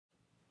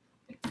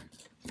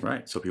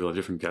Right, so people have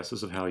different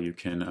guesses of how you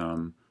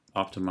can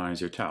optimize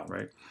your tau,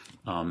 right?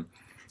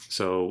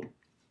 So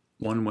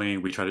one way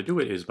we try to do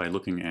it is by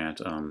looking at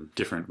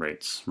different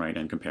rates, right,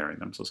 and comparing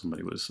them. So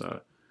somebody was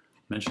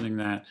mentioning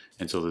that,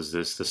 and so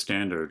there's the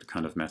standard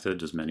kind of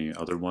method. There's many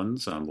other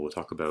ones. We'll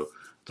talk about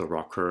the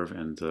ROC curve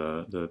and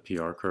the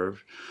PR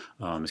curve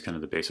as kind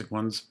of the basic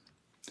ones.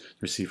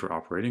 Receiver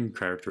operating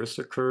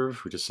characteristic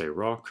curve, we just say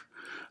ROC.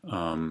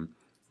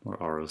 Or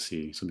ROC,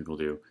 some people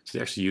do. So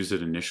they actually used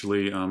it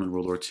initially in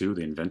World War II.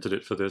 They invented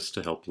it for this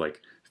to help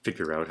like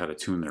figure out how to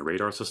tune their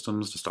radar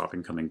systems to stop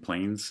incoming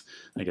planes,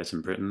 I guess,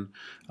 in Britain.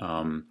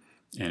 And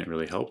it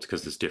really helped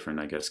because there's different,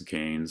 I guess,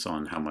 gains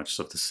on how much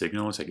of the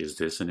signal. It's like, is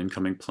this an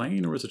incoming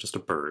plane or is it just a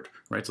bird,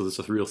 right? So there's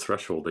a real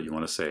threshold that you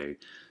want to say,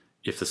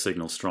 if the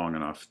signal's strong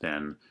enough,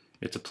 then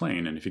it's a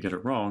plane. And if you get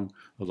it wrong,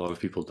 a lot of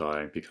people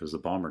die because the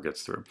bomber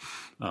gets through.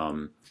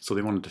 So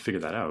they wanted to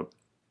figure that out.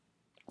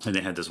 And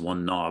they had this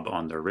one knob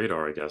on their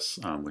radar, I guess,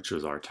 which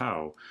is our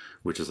tau,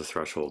 which is a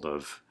threshold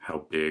of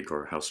how big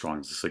or how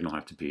strong does the signal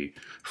have to be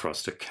for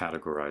us to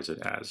categorize it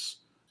as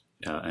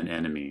an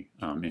enemy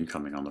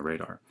incoming on the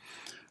radar,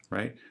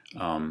 right?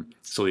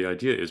 So the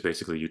idea is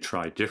basically you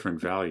try different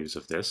values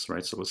of this,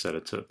 right? So we'll set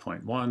it to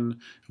 0.1,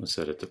 we'll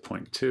set it to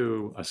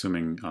 0.2,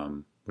 assuming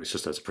it's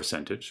just as a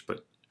percentage,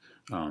 but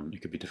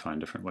it could be defined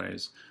different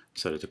ways.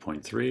 Set it to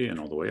 0.3 and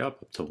all the way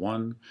up to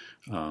 1.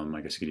 I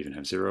guess you could even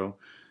have 0.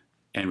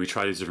 And we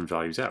try these different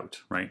values out,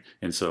 right?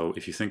 And so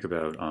if you think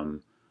about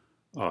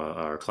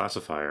our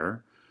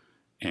classifier,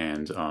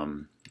 and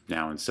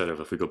now instead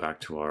of, if we go back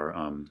to our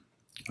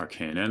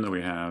KNN that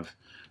we have,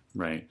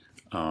 right?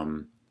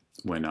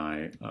 When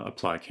I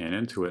apply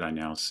KNN to it, I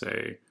now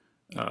say,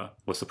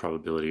 what's the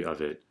probability of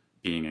it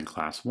being in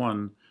class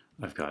 1?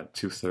 I've got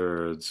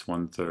 2/3,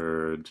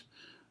 1/3.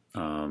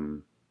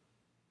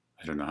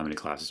 I don't know how many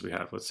classes we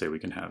have. Let's say we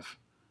can have,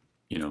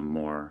 you know,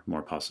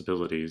 more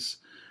possibilities.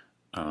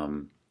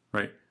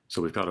 Right,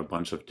 so we've got a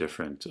bunch of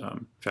different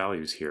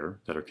values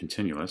here that are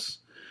continuous,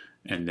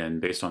 and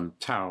then based on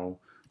tau,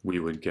 we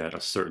would get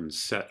a certain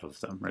set of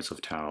them, right? So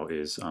if tau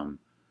is, no,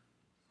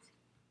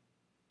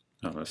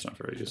 that's not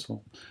very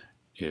useful.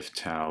 If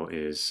tau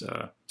is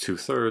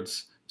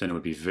 2/3, then it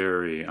would be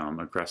very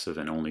aggressive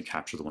and only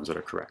capture the ones that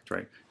are correct,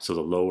 right? So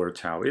the lower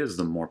tau is,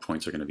 the more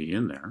points are going to be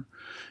in there.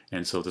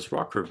 And so this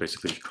ROC curve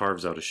basically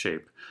carves out a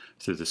shape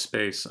through the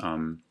space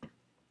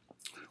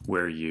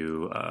where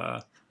you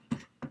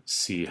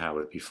see how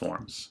it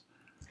deforms,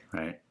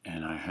 right?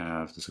 And I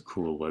have, there's a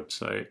cool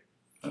website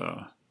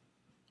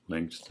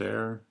linked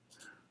there,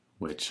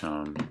 which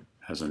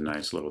has a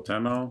nice little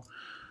demo,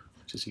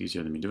 which is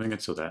easier than me doing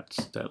it. So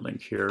that's that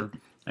link here.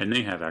 And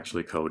they have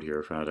actually code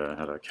here for how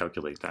to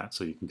calculate that.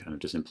 So you can kind of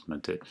just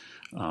implement it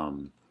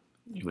in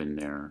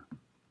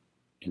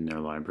their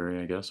library,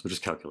 I guess, which is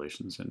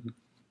calculations in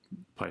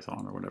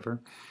Python or whatever.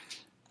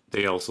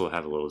 They also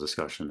have a little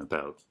discussion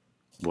about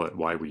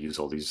why we use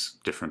all these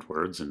different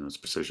words, and it's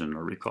precision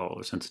or recall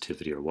or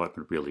sensitivity or what,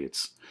 but really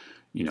it's,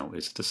 you know,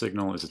 is it the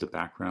signal, is it the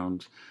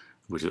background,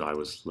 which I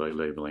was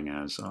labeling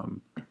as,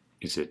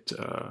 is it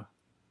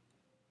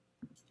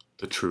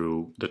the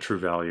true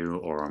value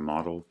or a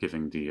model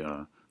giving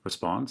the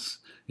response?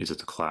 Is it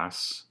the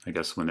class? I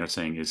guess when they're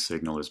saying is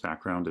signal is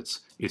background,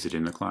 it's is it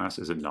in the class,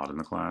 is it not in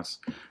the class,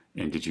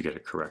 and did you get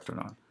it correct or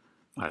not?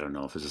 I don't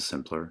know if this is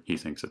simpler. He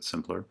thinks it's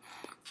simpler.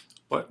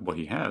 But what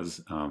he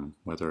has,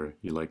 whether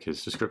you like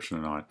his description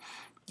or not,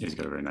 he's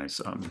got a very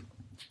nice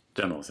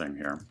demo thing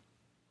here.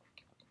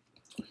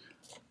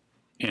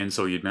 And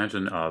so you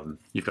imagine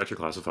you've got your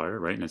classifier,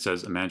 right? And it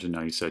says, imagine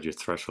now you said your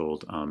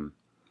threshold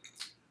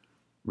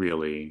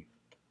really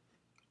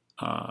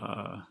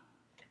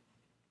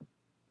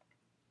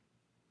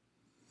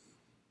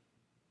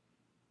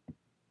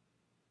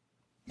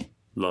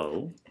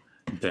low,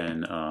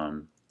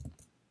 then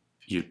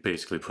you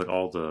basically put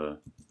all the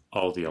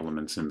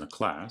elements in the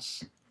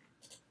class,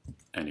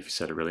 and if you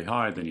set it really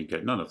high, then you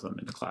get none of them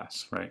in the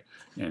class, right?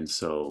 And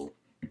so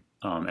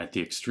at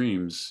the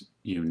extremes,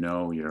 you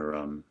know,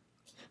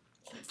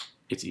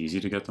 it's easy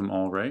to get them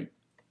all right.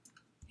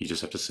 You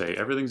just have to say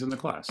everything's in the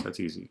class. That's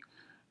easy,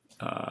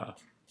 right?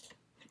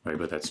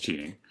 But that's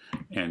cheating.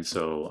 And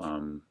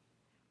so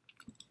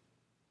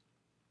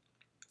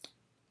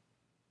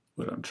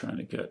what I'm trying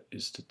to get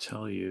is to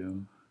tell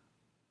you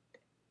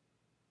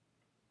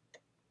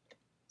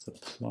the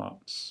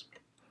plots.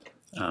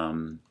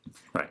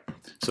 Right,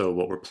 so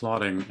what we're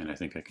plotting, and I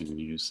think I can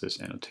use this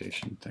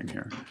annotation thing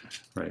here,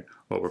 right?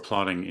 What we're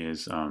plotting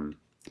is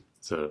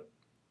the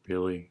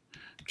really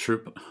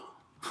true,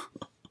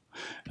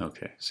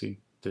 okay, see,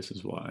 this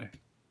is why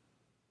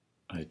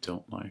I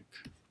don't like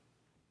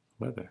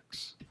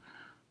WebEx.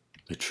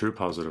 The true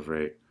positive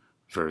rate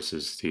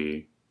versus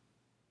the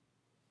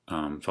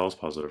false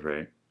positive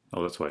rate.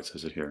 Oh, that's why it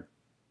says it here.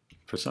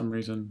 For some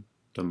reason,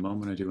 the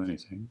moment I do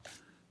anything,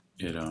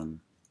 it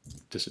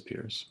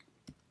disappears.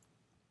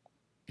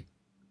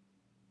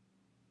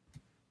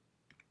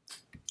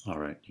 All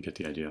right, you get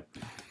the idea.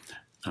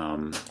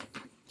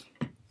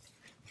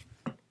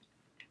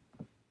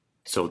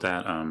 So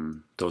that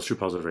those true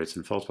positive rates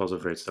and false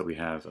positive rates that we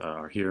have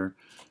are here.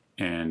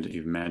 And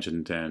you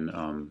imagine then,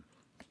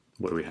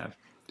 what do we have?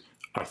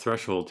 Our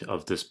threshold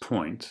of this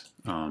point,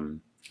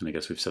 and I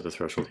guess we've set the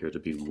threshold here to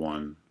be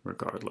 1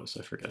 regardless.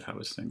 I forget how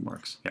this thing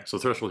works. Yeah, so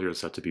threshold here is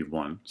set to be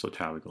 1, so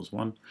tau equals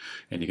 1.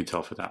 And you can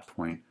tell for that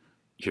point,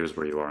 here's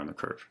where you are on the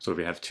curve. So if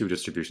we have two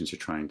distributions you're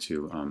trying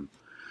to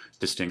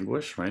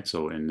distinguish, right?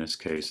 So in this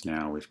case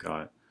now we've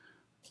got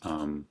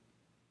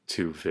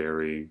two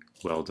very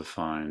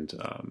well-defined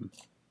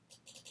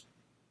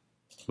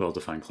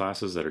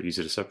classes that are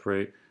easy to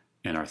separate,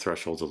 and our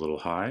threshold's a little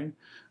high,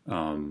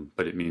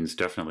 but it means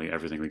definitely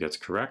everything we get's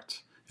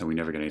correct, and we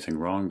never get anything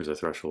wrong because our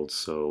threshold's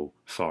so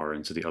far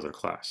into the other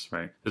class,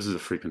 right? This is the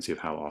frequency of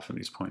how often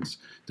these points,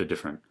 the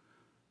different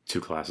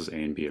two classes A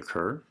and B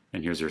occur,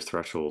 and here's your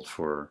threshold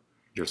for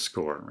your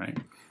score, right?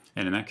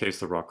 And in that case,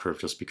 the ROC curve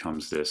just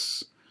becomes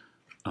this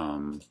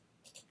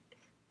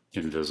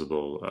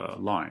invisible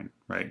line,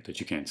 right, that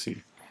you can't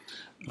see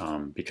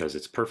because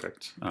it's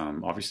perfect.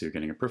 Obviously, you're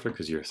getting it perfect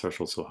because your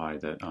threshold's so high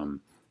that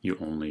you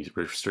only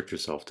restrict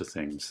yourself to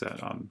things that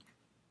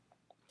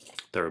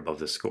that are above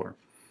this score.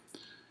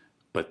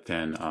 But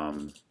then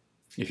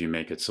if you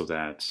make it so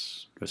that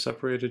they're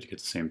separated, you get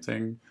the same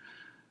thing.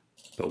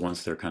 But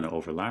once they're kind of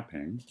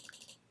overlapping,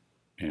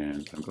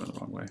 and I'm going the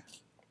wrong way,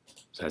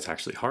 so that's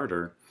actually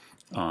harder,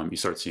 you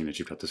start seeing that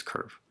you've got this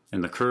curve.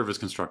 And the curve is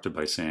constructed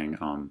by saying,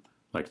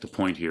 like the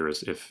point here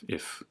is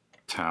if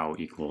tau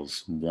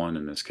equals 1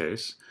 in this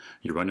case,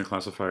 you run your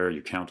classifier,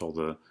 you count all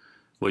the,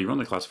 well, you run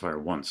the classifier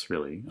once,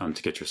 really,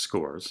 to get your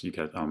scores. You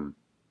get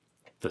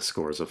the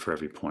scores of for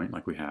every point,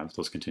 like we have,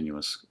 those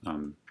continuous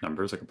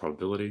numbers, like a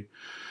probability.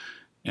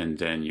 And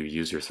then you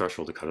use your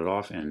threshold to cut it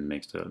off and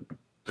make the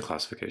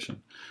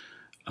classification.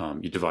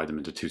 You divide them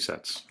into two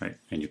sets, right?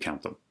 And you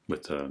count them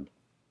with the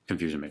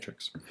confusion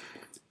matrix.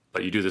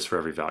 But you do this for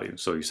every value.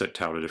 So you set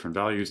tau to different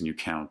values and you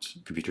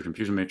compute your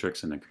confusion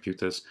matrix and then compute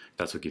this.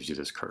 That's what gives you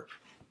this curve.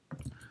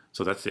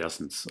 So that's the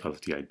essence of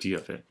the idea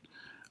of it.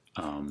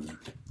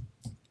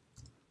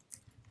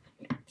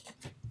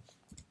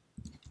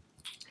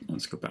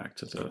 Let's go back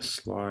to the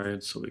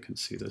slide so we can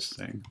see this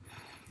thing.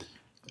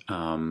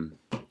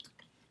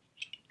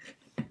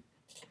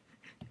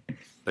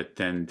 But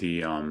then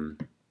the,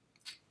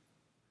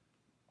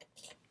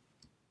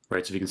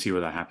 right, so you can see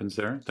where that happens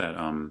there, that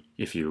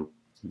if you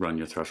run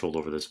your threshold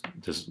over this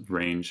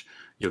range,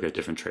 you'll get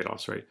different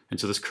trade-offs, right? And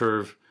so this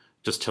curve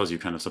just tells you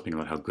kind of something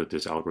about how good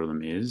this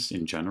algorithm is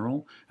in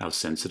general, how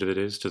sensitive it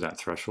is to that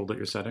threshold that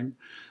you're setting.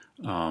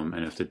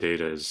 And if the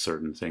data is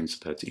certain things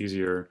that's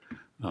easier,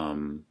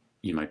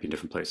 you might be in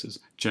different places.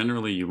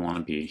 Generally, you want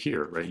to be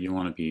here, right? You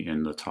want to be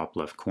in the top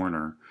left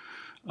corner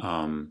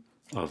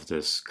of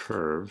this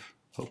curve.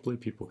 Hopefully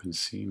people can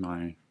see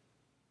my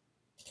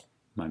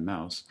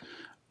mouse.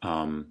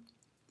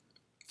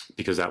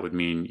 Because that would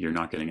mean you're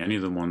not getting any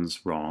of the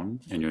ones wrong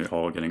and you're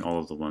all getting all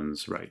of the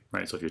ones right,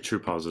 right? So if your true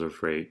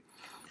positive rate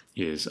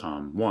is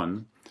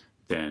 1,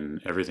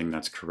 then everything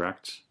that's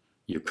correct,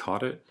 you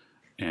caught it,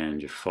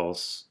 and your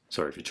false,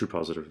 sorry, if your true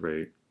positive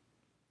rate,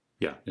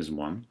 yeah, is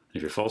 1.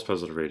 If your false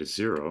positive rate is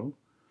 0,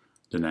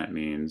 then that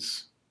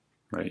means,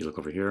 right, you look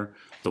over here,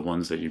 the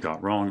ones that you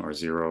got wrong are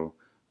 0,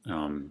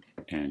 and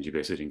you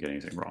basically didn't get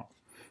anything wrong.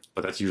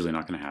 But that's usually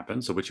not going to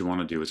happen. So what you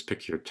want to do is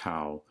pick your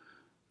tau.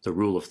 The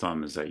rule of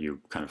thumb is that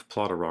you kind of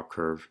plot a ROC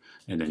curve,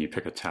 and then you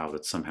pick a tau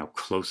that's somehow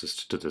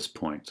closest to this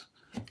point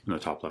in the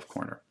top left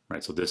corner,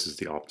 right? So this is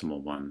the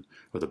optimal one,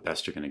 or the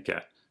best you're going to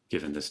get,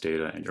 given this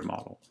data and your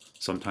model.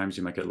 Sometimes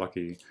you might get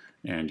lucky,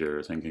 and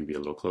your thing can be a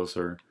little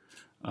closer,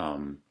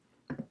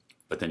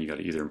 but then you got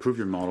to either improve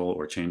your model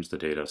or change the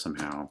data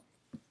somehow,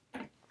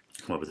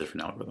 or with a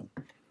different algorithm.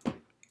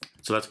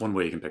 So that's one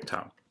way you can pick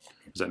tau.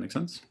 Does that make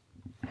sense?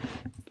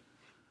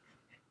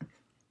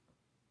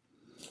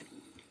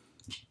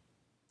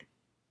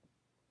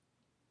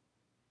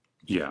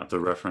 Yeah, the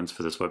reference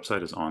for this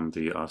website is on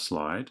the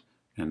slide,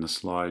 and the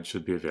slide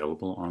should be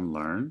available on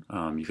Learn.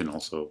 You can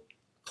also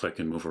click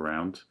and move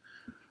around.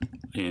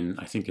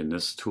 I think in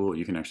this tool,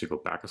 you can actually go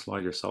back a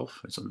slide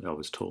yourself. It's something I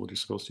was told you're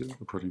supposed to,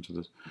 according to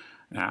the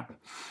app.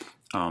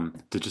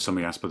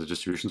 Somebody asked about the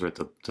distributions, right?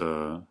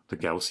 The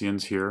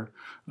Gaussians here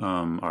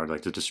are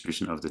like the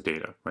distribution of the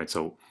data, right?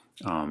 So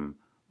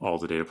all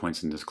the data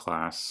points in this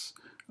class,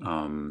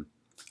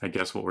 I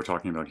guess what we're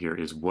talking about here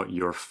is what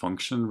your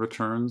function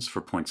returns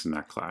for points in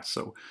that class.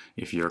 So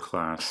if your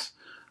class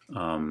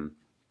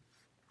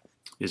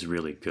is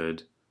really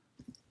good,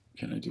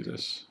 can I do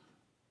this?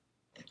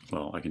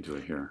 Well, I can do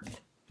it here.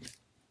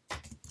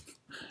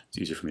 It's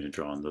easier for me to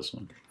draw on this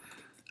one.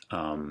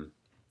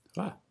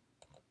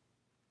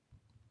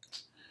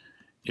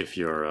 If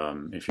your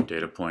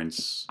data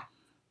points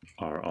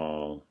are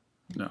all,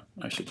 no,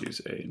 I should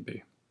use A and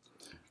B.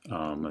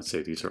 Let's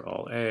say these are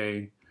all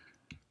A,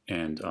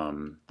 and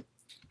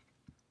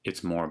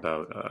it's more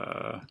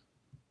about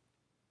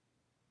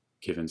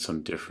given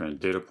some different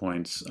data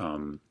points,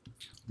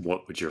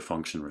 what would your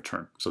function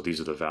return? So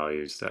these are the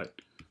values that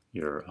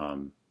your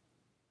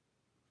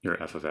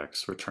f of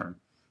x return,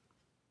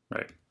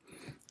 right?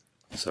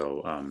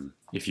 So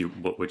if you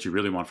what you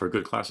really want for a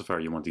good classifier,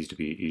 you want these to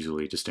be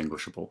easily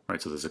distinguishable,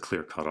 right? So there's a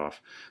clear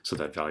cutoff so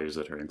that values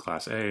that are in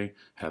class A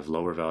have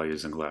lower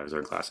values than values that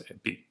are in class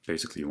B.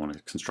 Basically, you want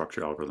to construct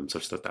your algorithm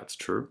such that that's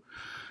true,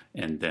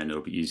 and then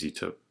it'll be easy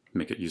to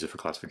use it for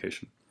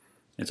classification.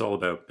 It's all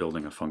about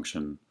building a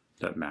function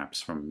that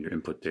maps from your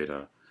input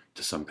data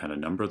to some kind of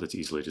number that's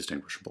easily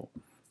distinguishable,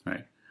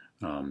 right?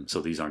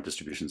 So these aren't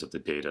distributions of the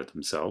data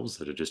themselves,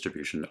 they're a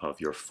distribution of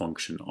your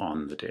function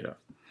on the data,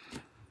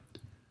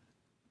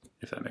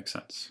 if that makes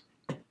sense.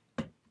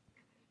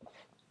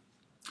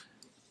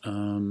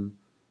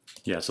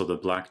 Yeah, so the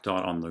black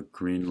dot on the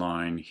green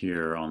line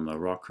here on the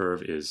ROC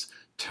curve is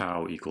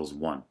tau equals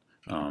 1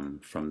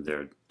 from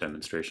their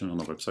demonstration on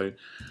the website.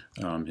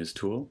 His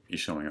tool,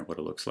 he's showing it what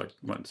it looks like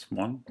when it's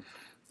 1.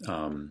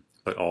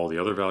 But all the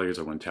other values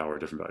are when tau are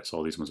different values. So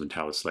all these ones when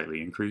tau is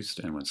slightly increased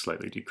and when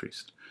slightly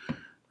decreased,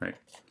 right?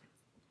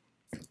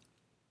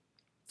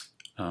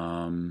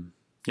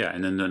 Yeah,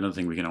 and then another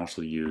thing we can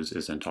also use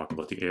is then talk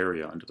about the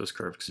area under this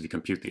curve, because if you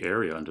compute the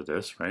area under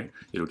this, right,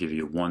 it'll give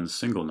you one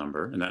single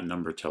number, and that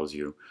number tells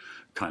you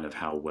kind of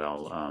how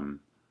well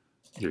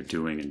you're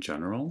doing in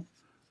general,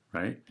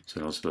 right?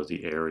 So also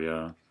the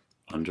area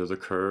under the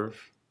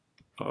curve,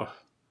 oh,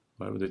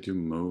 why would they do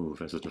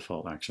move as a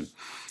default action,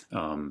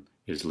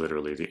 is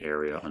literally the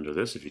area under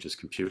this if you just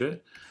compute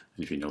it,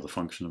 and if you know the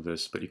function of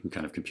this, but you can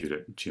kind of compute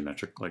it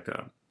geometric, like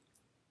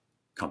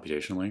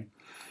computationally.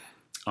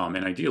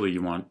 And ideally,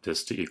 you want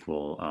this to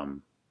equal,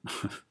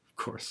 of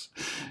course,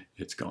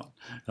 it's gone.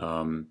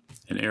 An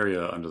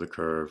area under the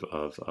curve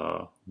of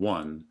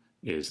 1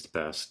 is the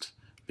best,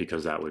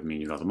 because that would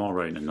mean you got them all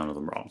right and none of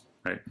them wrong,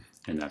 right?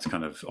 And that's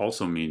kind of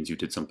also means you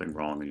did something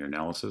wrong in your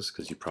analysis,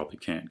 because you probably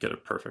can't get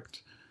it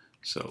perfect.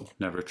 So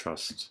never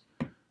trust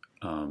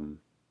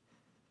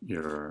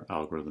your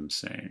algorithm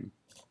saying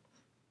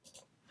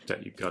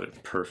that you got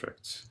it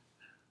perfect.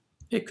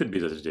 It could be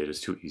that the data is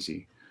too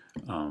easy,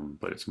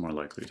 but it's more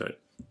likely that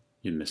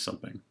you miss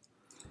something.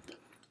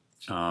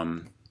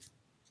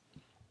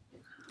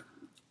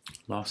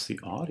 Lost the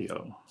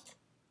audio.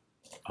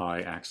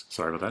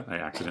 Sorry about that. I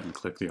accidentally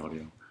clicked the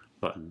audio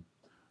button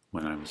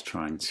when I was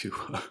trying to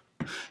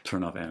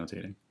turn off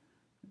annotating,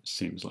 it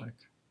seems like.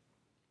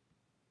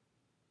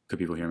 Could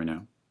people hear me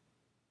now?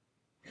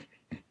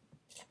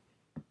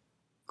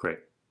 Great.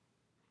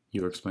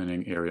 You were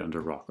explaining area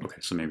under ROC.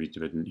 Okay, so maybe you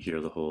didn't hear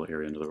the whole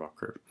area under the ROC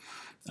curve.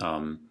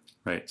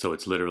 Right, so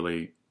it's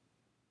literally,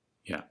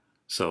 yeah.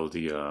 So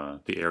the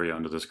area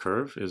under this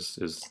curve is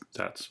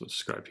that's what's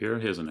described here.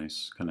 Here's a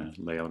nice kind of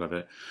layout of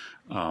it.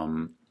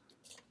 And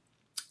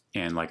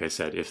like I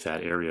said, if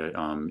that area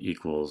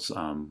equals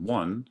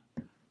 1,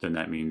 then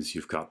that means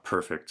you've got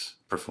perfect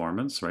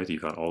performance, right?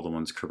 You've got all the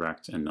ones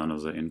correct and none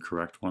of the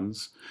incorrect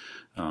ones.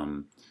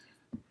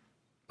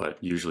 But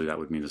usually that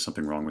would mean there's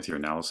something wrong with your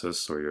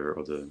analysis or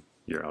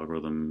your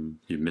algorithm.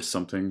 You missed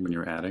something when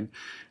you're adding,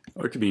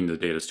 or it could mean the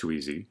data is too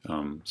easy.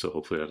 So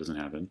hopefully that doesn't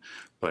happen.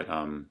 But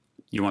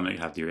you want to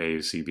have your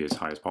AUC be as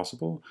high as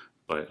possible,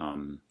 but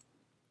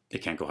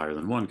it can't go higher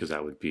than 1, because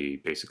that would be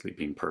basically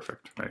being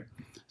perfect, right?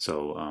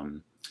 So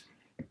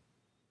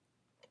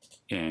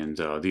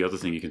the other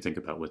thing you can think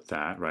about with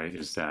that, right,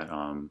 is that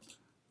how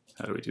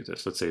do we do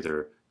this? Let's say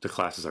the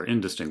classes are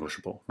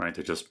indistinguishable, right?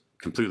 They're just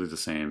completely the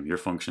same. Your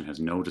function has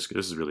no this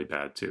is really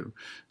bad too.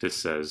 This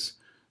says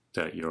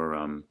that your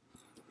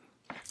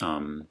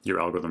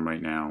algorithm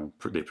right now,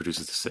 they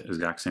produces the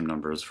exact same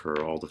numbers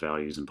for all the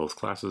values in both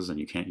classes, and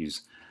you can't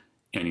use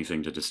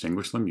anything to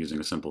distinguish them using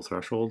a simple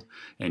threshold,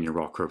 and your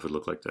ROC curve would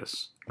look like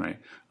this, right?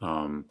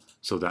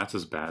 So that's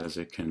as bad as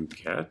it can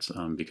get,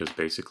 because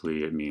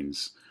basically it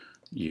means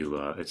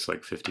it's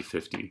like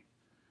 50-50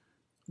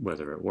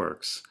 whether it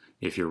works.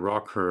 If your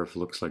ROC curve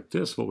looks like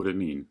this, what would it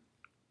mean?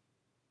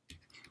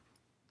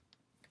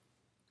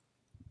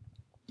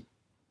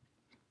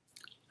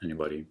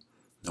 Anybody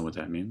know what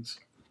that means?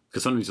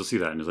 Because sometimes you'll see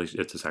that and it's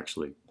just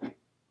actually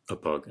a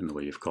bug in the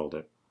way you've called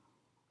it.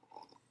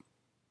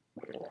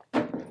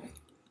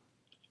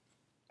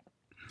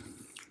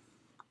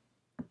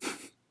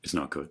 It's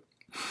not good.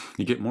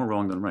 You get more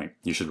wrong than right.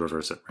 You should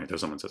reverse it, right?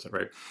 There's someone says it,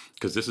 right?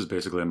 Because this is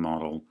basically a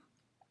model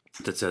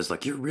that says,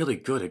 like, you're really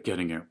good at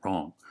getting it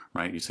wrong,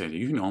 right? You say that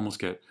you can almost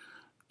get,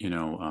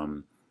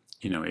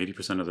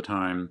 80% of the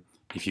time,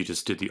 if you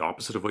just did the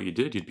opposite of what you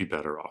did, you'd be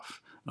better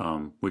off,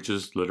 which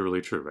is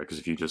literally true, right? Because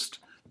if you just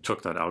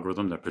took that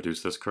algorithm that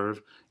produced this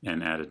curve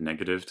and added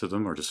negative to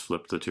them, or just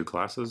flipped the two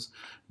classes,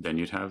 then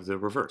you'd have the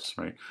reverse,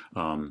 right?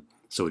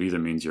 So it either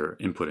means you're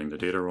inputting the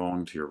data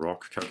wrong to your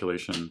ROC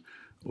calculation,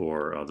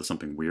 or there's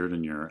something weird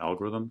in your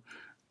algorithm,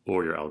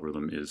 or your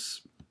algorithm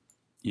is,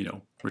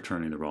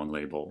 returning the wrong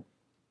label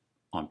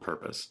on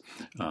purpose.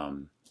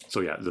 So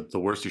yeah, the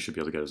worst you should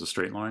be able to get is a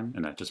straight line,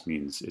 and that just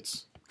means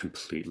it's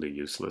completely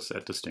useless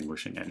at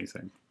distinguishing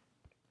anything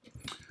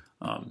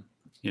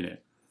in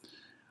it.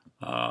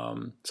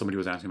 Somebody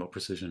was asking about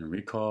precision and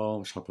recall.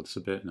 We'll talk about this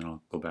a bit, and then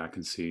I'll go back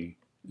and see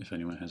if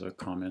anyone has a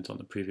comment on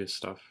the previous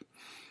stuff.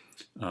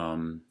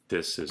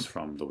 This is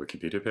from the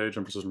Wikipedia page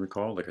on precision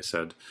recall. Like I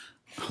said,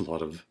 a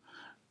lot of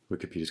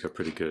Wikipedia's got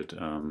pretty good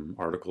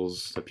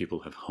articles that people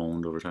have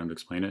honed over time to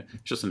explain it.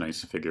 It's just a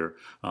nice figure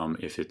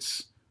if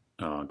it's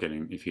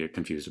if you get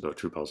confused about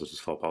true positives,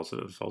 false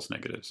positives, false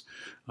negatives.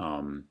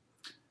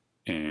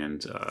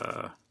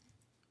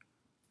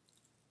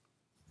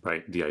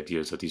 Right, the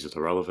idea is that these are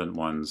the relevant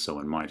ones. So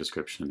in my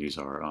description, these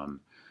are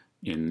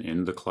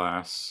in the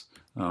class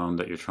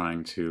that you're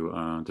trying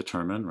to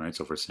determine, right?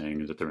 So if we're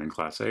saying that they're in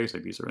class A, so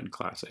these are in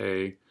class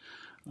A,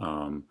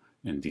 and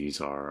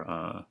these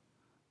are,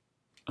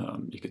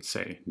 you could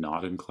say,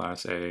 not in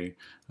class A,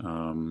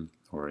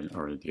 or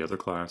the other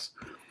class.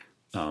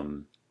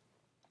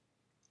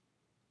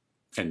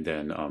 And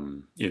then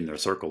in their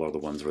circle are the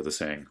ones where they're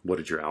saying, what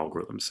did your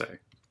algorithm say?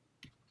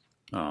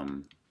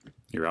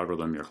 Your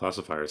algorithm, your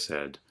classifier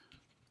said,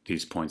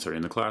 these points are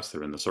in the class,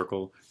 they're in the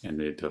circle, and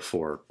the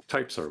 4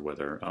 types are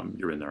whether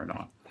you're in there or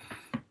not.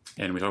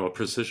 And we talk about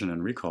precision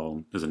and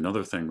recall. There's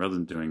another thing, rather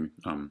than doing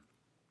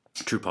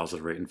true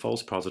positive rate and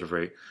false positive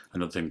rate,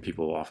 another thing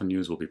people often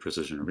use will be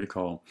precision and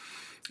recall,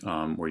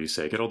 where you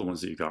say, get all the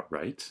ones that you got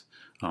right,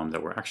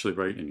 that were actually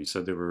right, and you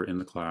said they were in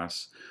the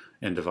class,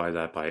 and divide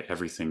that by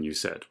everything you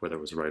said, whether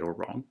it was right or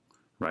wrong,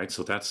 right?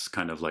 So that's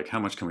kind of like, how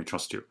much can we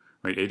trust you,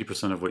 right?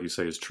 80% of what you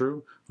say is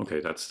true.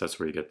 Okay, that's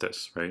where you get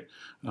this, right?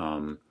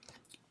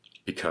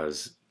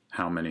 Because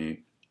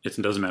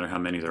it doesn't matter how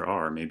many there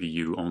are. Maybe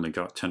you only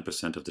got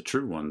 10% of the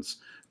true ones,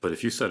 but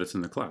if you said it's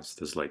in the class,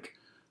 there's like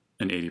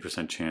an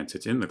 80% chance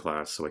it's in the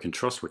class, so I can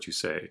trust what you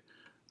say,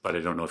 but I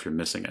don't know if you're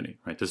missing any,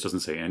 right? This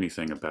doesn't say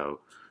anything about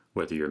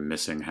whether you're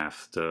missing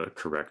half the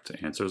correct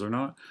answers or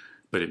not,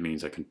 but it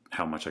means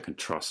how much I can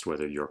trust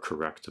whether you're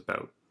correct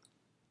about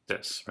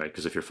this, right?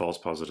 Because if your false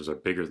positives are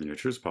bigger than your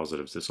true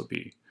positives, this will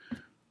be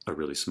a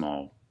really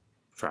small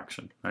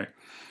fraction, right?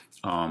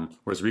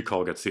 Whereas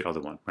recall gets the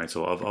other one, right?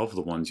 So of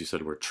the ones you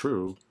said were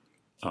true,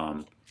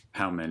 how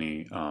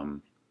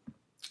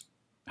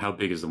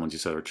big is the ones you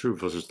said are true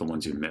versus the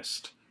ones you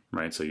missed,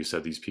 right? So you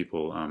said these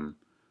people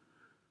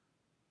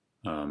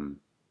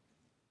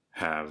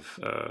have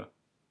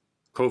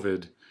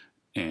COVID,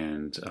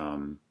 and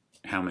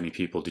how many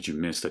people did you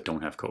miss that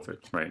don't have COVID,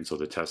 right? And so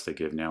the test they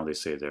give now, they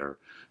say they're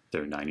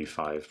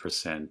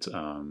 95%.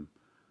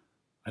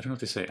 I don't know if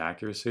they say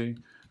accuracy,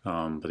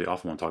 but they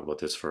often want to talk about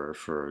this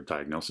for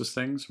diagnosis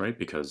things, right?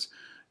 Because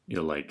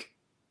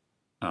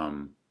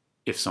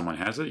if someone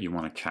has it, you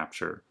want to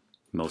capture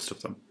most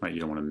of them, right? You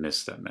don't want to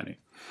miss that many,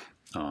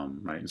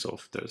 right? And so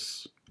if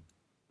there's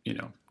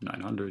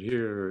 900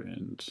 here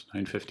and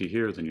 950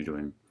 here, then you're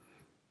doing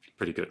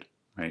pretty good,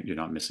 right? You're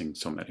not missing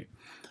so many.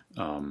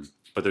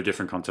 But they're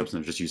different concepts,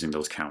 and they're just using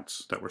those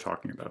counts that we're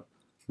talking about,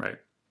 right?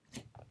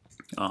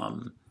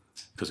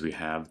 Because we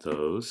have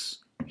those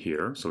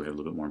here, so we have a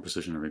little bit more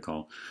precision and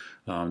recall.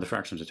 The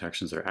fraction of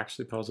detections are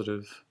actually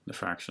positive, the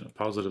fraction of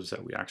positives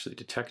that we actually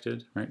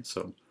detected, right?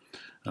 So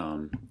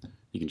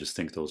you can just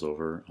think those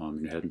over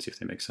in your head and see if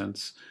they make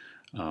sense.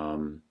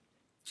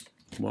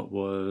 What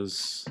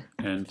was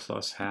n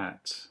plus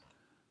hat?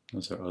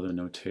 Was our other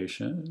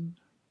notation?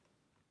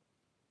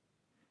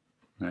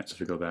 All right, so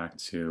if we go back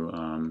to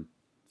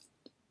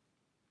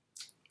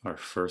our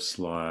first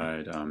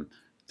slide,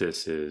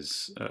 this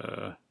is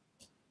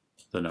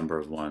the number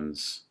of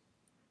ones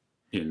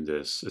in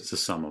this. It's the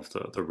sum of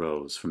the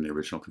rows from the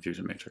original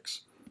confusion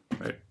matrix,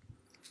 right?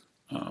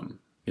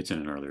 It's in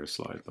an earlier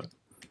slide, but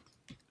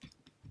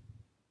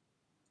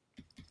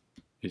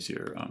is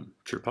your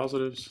true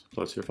positives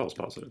plus your false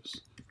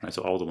positives, right?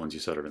 So all the ones you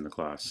said are in the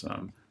class,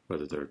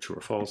 whether they're true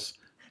or false,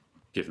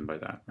 given by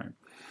that, right?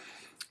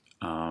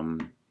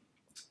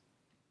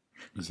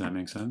 Does that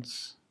make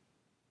sense?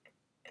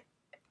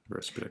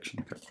 Reverse prediction,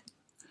 okay.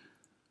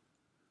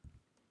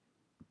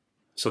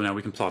 So now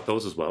we can plot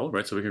those as well,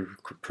 right? So we can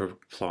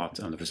plot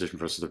the precision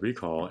versus the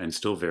recall and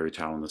still vary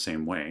tau in the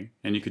same way.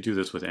 And you could do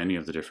this with any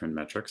of the different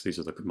metrics. These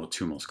are the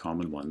 2 most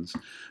common ones.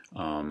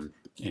 And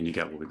you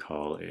get what we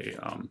call a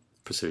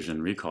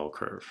precision recall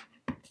curve,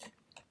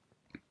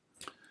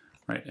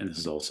 right? And this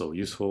is also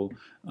useful.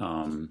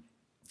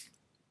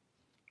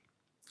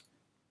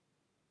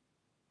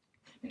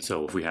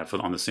 So if we have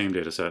on the same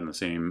data set and the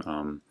same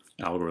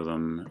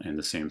algorithm and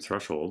the same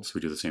thresholds,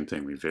 we do the same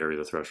thing. We vary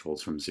the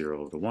thresholds from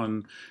 0 to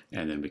 1,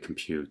 and then we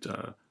compute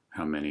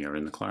how many are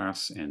in the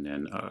class, and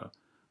then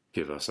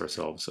give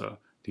ourselves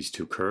these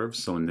 2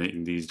 curves. So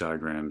in these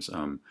diagrams,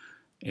 A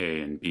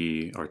and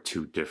B are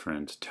 2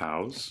 different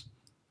taus,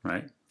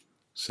 right?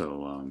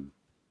 So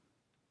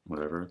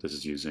whatever, this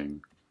is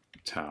using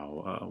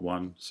tau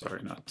 1,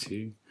 sorry, not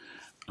T.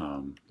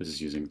 This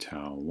is using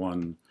tau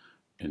 1,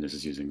 and this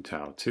is using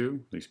tau 2,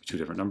 these 2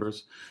 different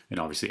numbers, and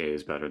obviously A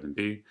is better than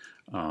B,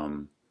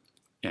 and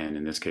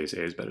in this case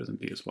A is better than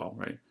B as well,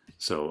 right?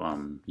 So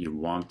you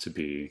want to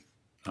be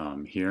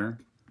here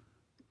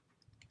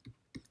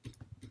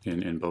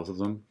in both of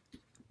them,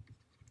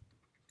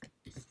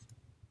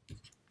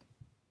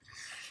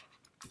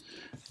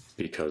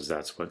 because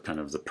that's what kind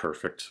of the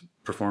perfect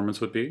performance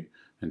would be,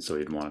 and so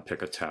you'd want to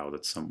pick a tau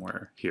that's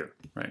somewhere here,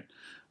 right?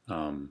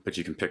 But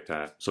you can pick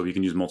that, so you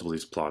can use multiple of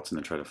these plots and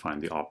then try to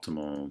find the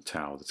optimal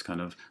tau that's kind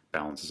of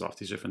balances off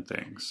these different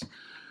things.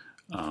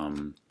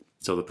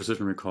 So the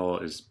precision recall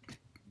is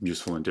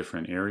useful in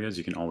different areas.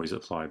 You can always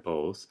apply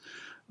both.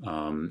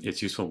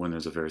 It's useful when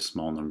there's a very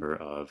small number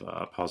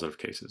of positive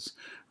cases,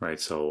 right?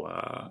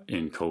 So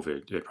in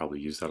COVID, they probably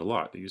use that a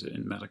lot. They use it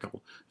in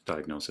medical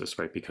diagnosis,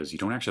 right? Because you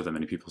don't actually have that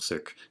many people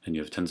sick, and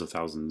you have tens of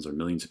thousands or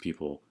millions of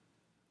people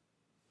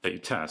that you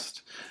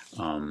test.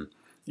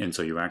 And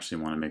so you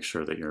actually want to make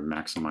sure that you're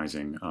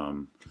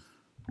maximizing,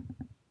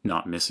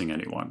 not missing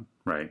anyone,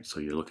 right? So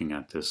you're looking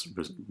at this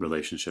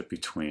relationship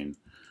between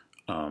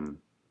how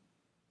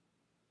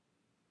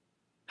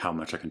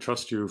much I can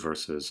trust you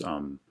versus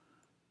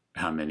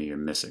how many you're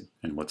missing,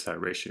 and what's that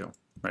ratio,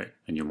 right?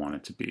 And you want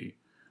it to be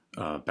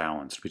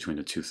balanced between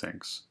the two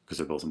things because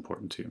they're both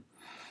important to you.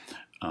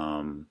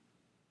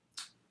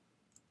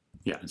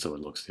 Yeah, and so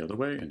it looks the other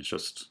way, and it's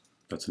just,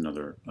 that's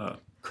another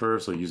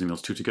curve. So using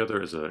those two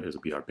together is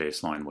be our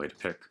baseline way to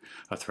pick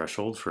a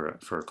threshold for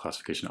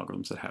classification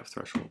algorithms that have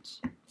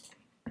thresholds.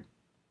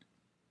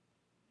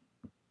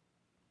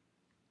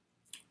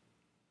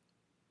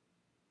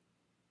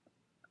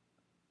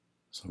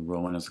 So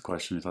Rowan has the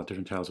question, I thought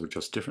different tiles were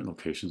just different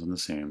locations on the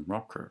same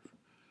ROC curve.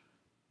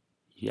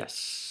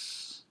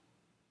 Yes.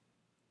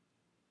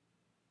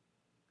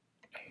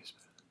 A is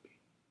better than B.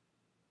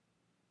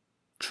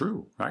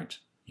 True, right.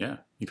 Yeah,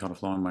 you caught a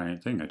flaw in my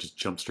thing. I just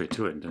jumped straight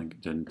to it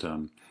and didn't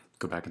go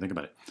back and think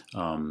about it.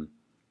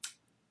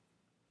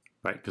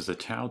 Right, because the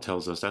tau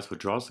tells us that's what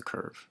draws the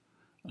curve.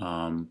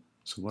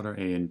 So what are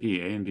A and B?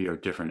 A and B are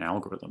different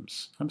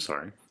algorithms. I'm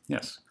sorry.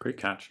 Yes, great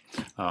catch.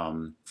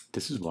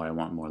 This is why I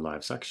want more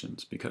live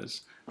sections,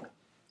 because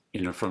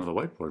in front of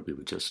the whiteboard, we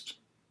would just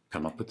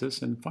come up with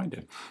this and find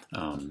it.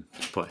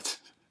 But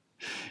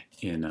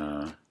in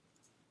an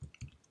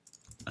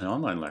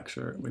online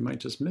lecture, we might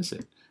just miss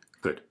it.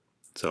 Good.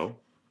 So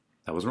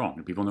that was wrong.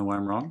 Do people know why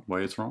I'm wrong?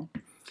 Why it's wrong?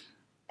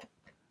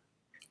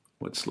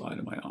 What slide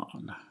am I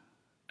on?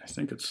 I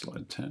think it's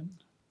slide 10.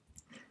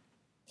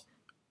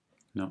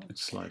 No,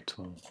 it's slide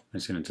 12. I'm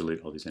just going to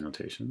delete all these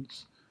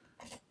annotations.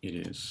 It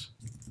is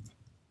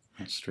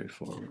not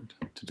straightforward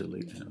to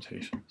delete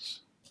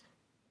annotations.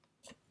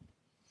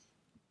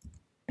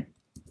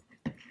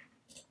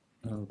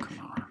 Oh, come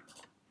on.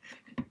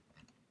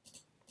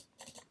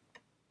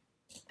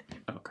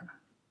 Okay.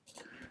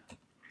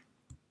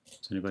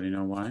 Does anybody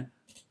know why?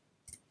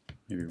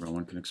 Maybe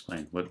Rowan can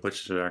explain. What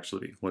should it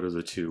actually, what are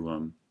the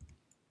two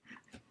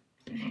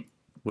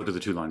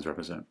lines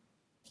represent?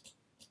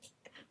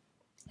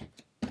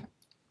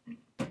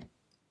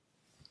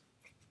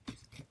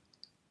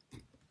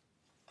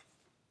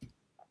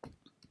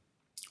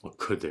 What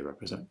could they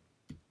represent?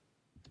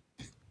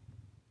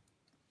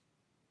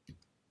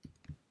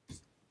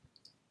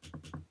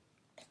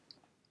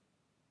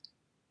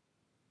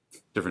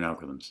 Different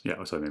algorithms.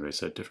 Yeah, so maybe I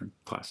said different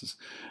classes.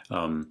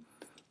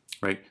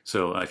 Right,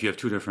 so if you have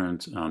two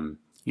different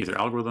either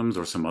algorithms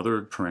or some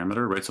other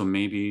parameter, right? So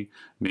maybe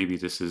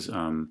this is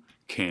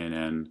k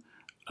and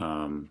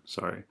n,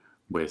 sorry,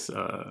 with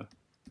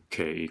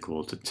k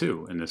equal to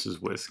 2, and this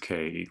is with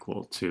k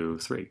equal to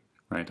 3,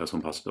 right? That's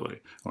one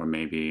possibility. Or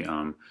maybe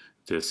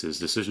this is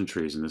decision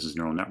trees and this is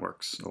neural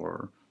networks,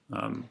 or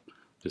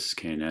this is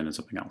k and n and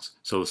something else.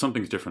 So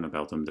something's different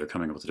about them. They're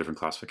coming up with a different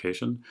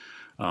classification,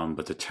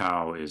 but the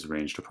tau is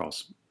ranged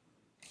across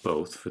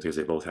both because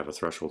they both have a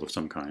threshold of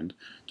some kind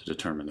to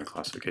determine their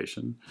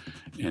classification.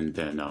 And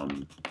then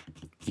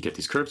you get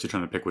these curves, you're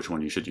trying to pick which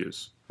one you should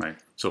use, right?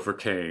 So for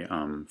k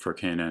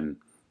and n,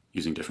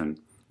 using different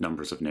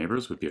numbers of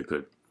neighbors would be a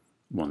good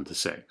one to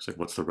say. It's like,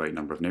 what's the right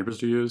number of neighbors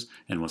to use,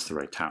 and what's the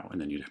right tau?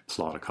 And then you'd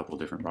plot a couple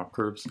different ROC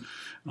curves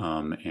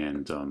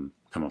and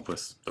come up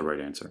with the right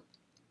answer.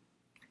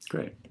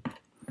 Great.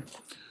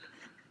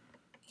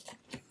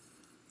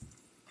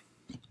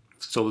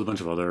 So there's a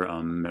bunch of other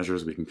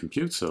measures we can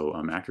compute. So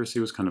accuracy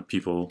was kind of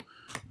people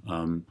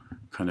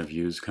kind of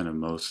used kind of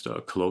most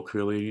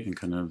colloquially in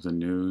kind of the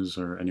news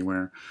or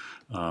anywhere.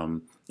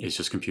 It's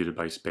just computed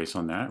based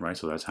on that, right?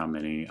 So that's how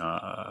many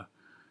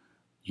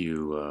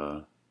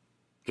you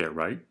get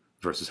right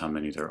versus how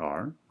many there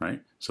are,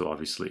 right? So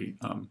obviously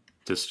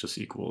this just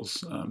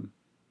equals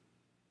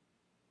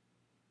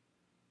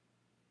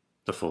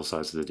the full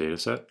size of the data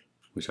set,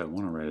 which I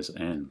want to write as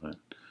n, but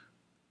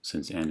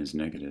since n is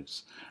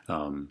negatives,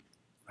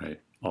 right,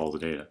 all the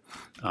data.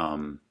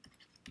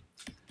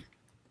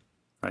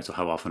 Right, so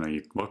how often are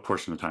you, what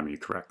portion of the time are you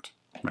correct,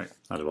 right,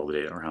 out of all the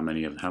data, or how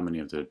many of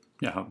the,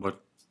 yeah,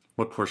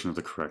 what portion of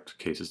the correct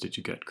cases did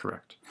you get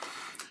correct?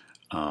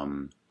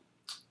 And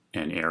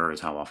error is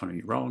how often are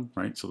you wrong,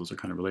 right? So those are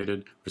kind of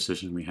related.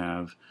 Precision we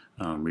have,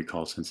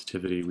 recall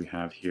sensitivity we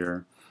have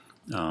here.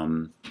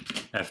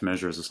 F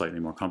measure is a slightly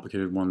more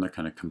complicated one that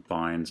kind of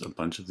combines a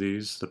bunch of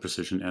these, the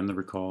precision and the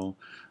recall,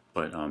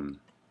 but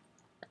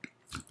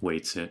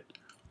weights it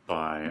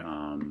by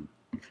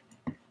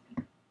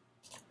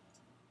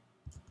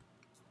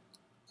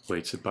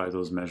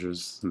those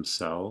measures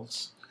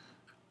themselves,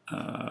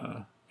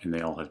 and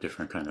they all have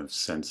different kind of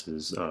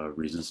senses,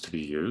 reasons to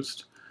be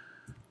used.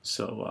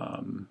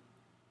 So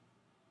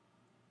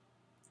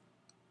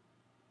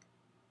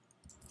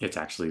it's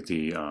actually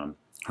the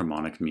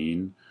harmonic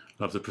mean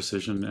of the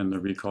precision and the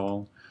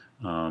recall,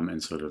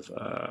 and sort of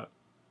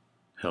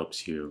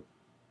helps you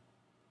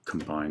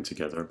combine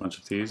together a bunch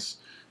of these.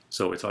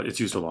 So it's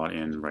used a lot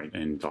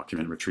in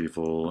document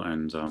retrieval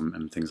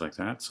and things like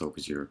that. So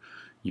because you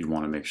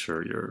want to make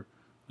sure you're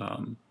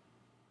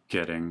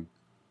getting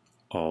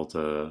all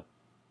the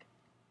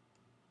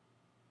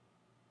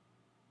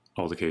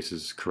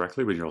cases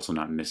correctly, but you're also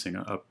not missing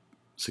a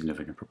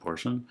significant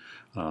proportion.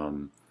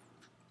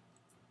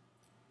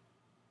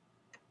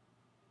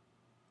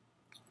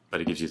 But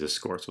it gives you this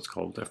score, so it's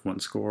called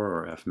F1 score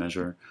or F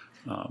measure.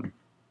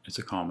 It's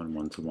a common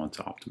one to want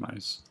to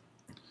optimize.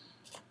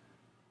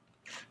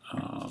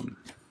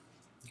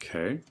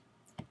 Okay.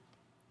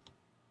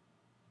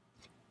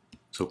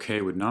 So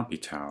K would not be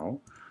tau.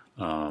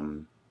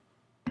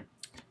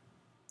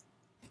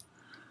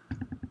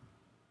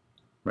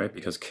 Right,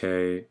 because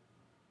K,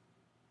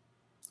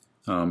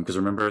 because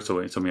remember,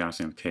 so somebody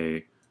asking if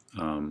K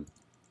and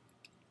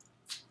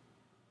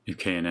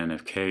N,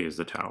 if K is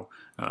the tau,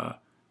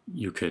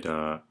 you could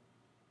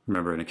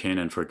remember in a K and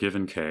N for a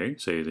given K,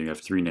 say that you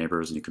have 3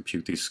 neighbors and you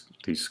compute these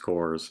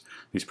scores,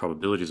 these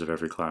probabilities of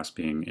every class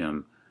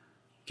being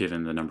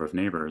given the number of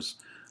neighbors,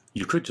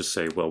 you could just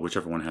say, well,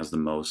 whichever one has the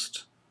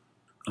most,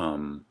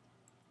 the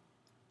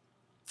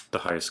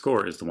highest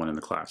score is the one in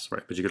the class,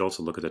 right? But you could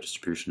also look at that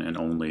distribution and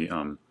only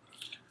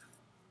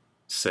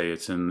say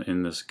it's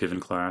in this given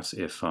class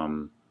if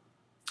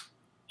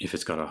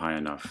it's got a high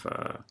enough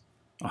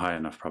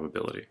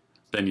probability.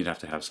 Then you'd have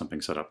to have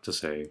something set up to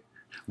say,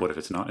 what if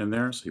it's not in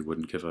there? So you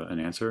wouldn't give an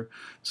answer.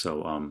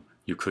 So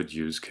you could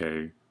use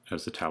K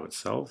as the tau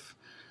itself,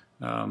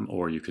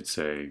 or you could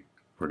say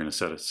we're going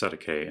to set a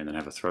K and then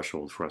have a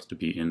threshold for us to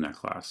be in that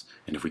class.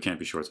 And if we can't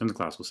be sure it's in the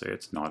class, we'll say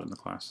it's not in the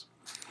class.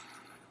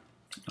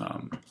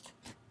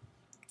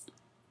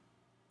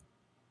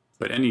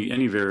 But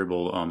any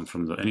variable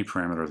from any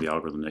parameter of the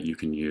algorithm that you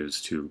can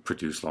use to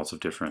produce lots of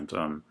different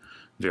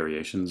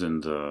variations in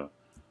the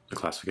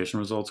classification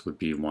results would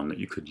be one that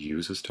you could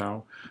use as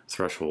tau.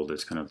 Threshold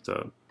is kind of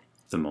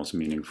the most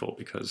meaningful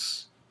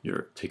because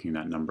you're taking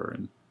that number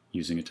and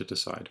using it to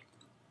decide.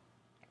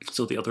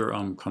 So the other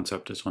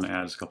concept I just want to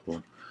add is a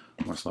couple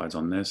more slides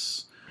on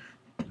this.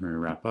 Let me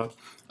wrap up.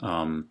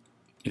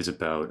 Is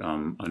about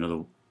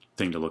another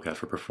thing to look at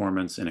for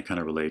performance, and it kind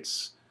of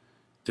relates.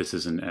 This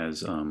isn't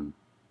as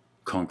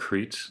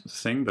concrete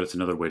thing, but it's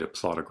another way to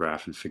plot a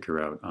graph and figure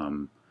out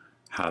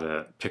how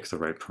to pick the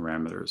right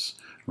parameters,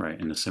 right,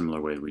 in a similar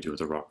way that we do with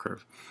the ROC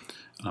curve.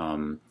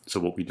 So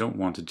what we don't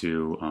want to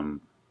do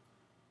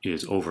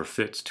is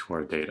overfit to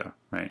our data,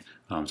 right?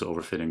 So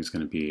overfitting is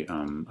going to be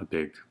a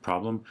big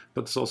problem,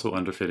 but there's also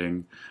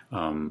underfitting,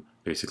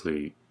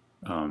 basically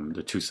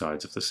the two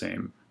sides of the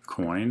same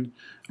coin.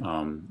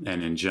 And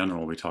in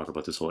general, we talk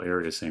about this whole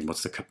area saying,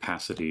 what's the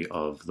capacity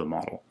of the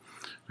model,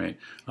 right?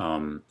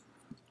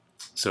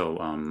 So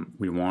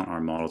we want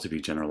our model to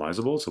be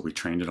generalizable, so we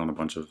trained it on a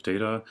bunch of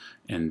data,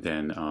 and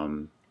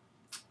then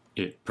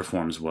it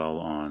performs well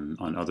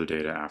on other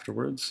data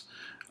afterwards.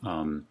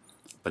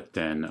 But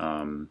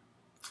then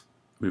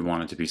we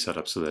want it to be set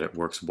up so that it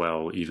works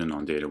well even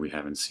on data we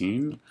haven't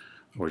seen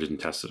or didn't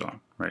test it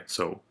on, right?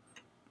 So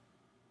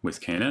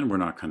with KNN, we're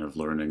not kind of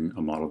learning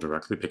a model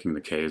directly. Picking the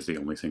K is the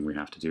only thing we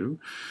have to do,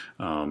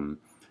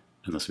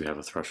 unless we have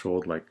a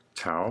threshold like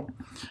tau.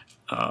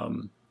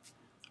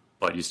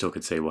 But you still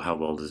could say, well, how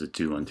well does it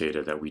do on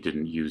data that we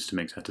didn't use to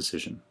make that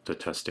decision, the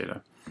test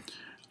data?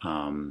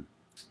 And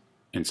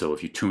so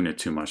if you tune it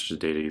too much to the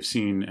data you've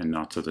seen and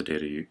not to the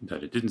data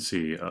that it didn't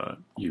see,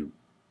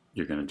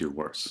 you're going to do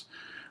worse.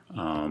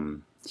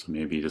 So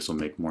maybe this will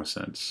make more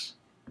sense.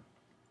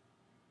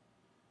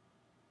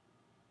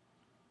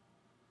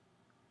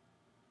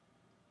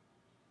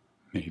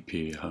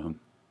 Maybe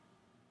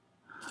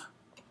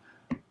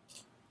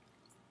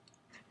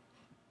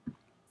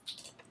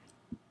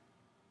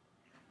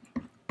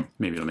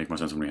maybe it'll make more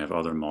sense when we have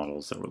other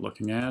models that we're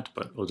looking at,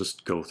 but we'll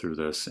just go through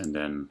this and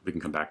then we can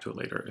come back to it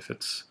later if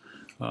it's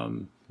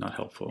not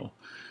helpful.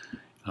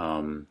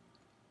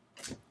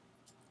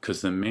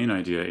 Because the main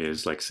idea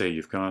is, like, say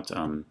you've got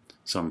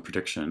some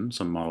prediction,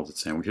 some model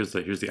that's saying, well, here's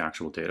the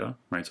actual data,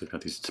 right? So we've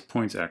got these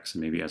points X,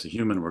 and maybe as a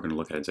human, we're going to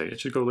look at it and say, it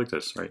should go like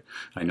this, right?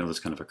 I know this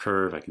kind of a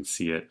curve, I can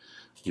see it.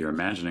 You're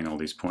imagining all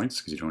these points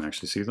because you don't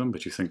actually see them,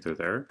 but you think they're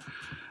there.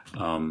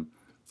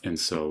 And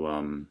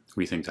so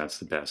we think that's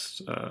the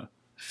best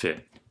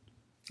fit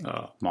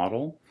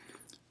model.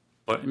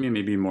 But I mean,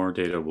 maybe more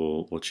data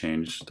will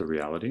change the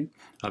reality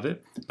of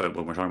it. But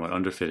when we're talking about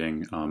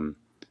underfitting,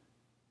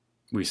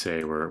 we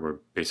say we're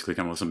basically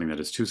coming up with something that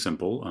is too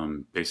simple,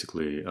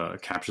 basically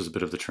captures a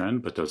bit of the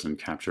trend, but doesn't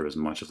capture as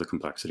much of the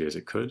complexity as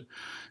it could.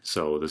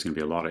 So there's going to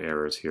be a lot of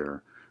errors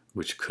here,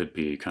 which could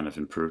be kind of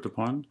improved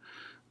upon.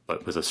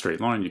 But with a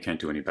straight line, you can't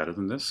do any better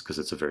than this because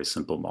it's a very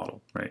simple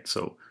model, right?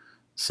 So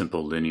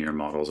simple linear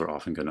models are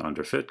often going to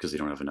underfit because they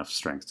don't have enough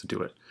strength to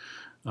do it.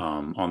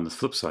 On the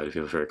flip side, if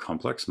you have a very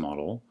complex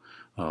model,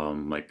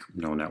 like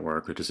neural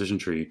network or decision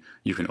tree,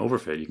 you can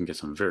overfit. You can get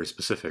some very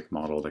specific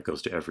model that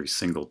goes to every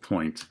single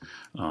point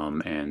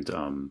and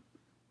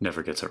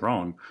never gets it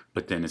wrong,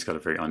 but then it's got a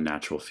very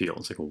unnatural feel.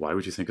 It's like, well, why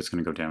would you think it's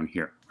going to go down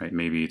here, right?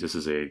 Maybe this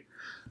is a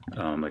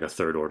like a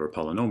third order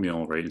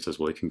polynomial, right? It says,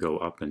 well, it can go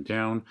up and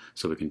down,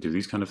 so it can do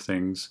these kind of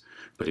things,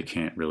 but it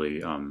can't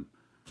really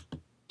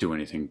do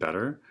anything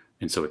better.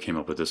 And so it came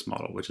up with this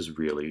model, which is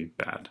really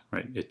bad,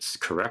 right? It's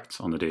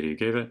correct on the data you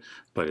gave it,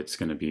 but it's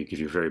going to give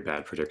you very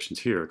bad predictions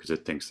here because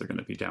it thinks they're going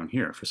to be down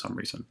here for some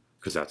reason,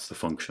 because that's the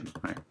function,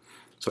 right?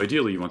 So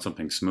ideally, you want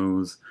something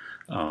smooth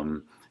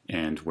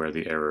and where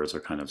the errors are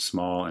kind of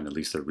small and at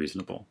least they're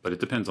reasonable. But it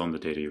depends on the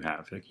data you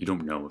have. Like, you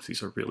don't know if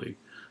these are really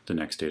the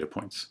next data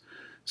points.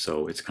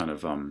 So it's kind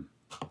of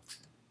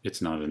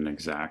it's not an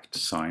exact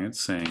science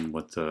saying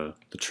what the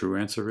true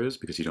answer is,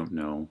 because you don't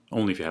know.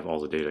 Only if you have all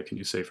the data can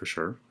you say for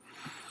sure.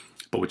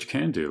 But what you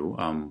can do,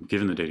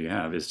 given the data you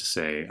have, is to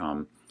say,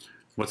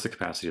 what's the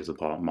capacity of the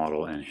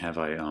model, and have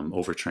I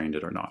overtrained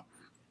it or not?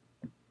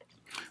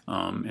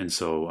 And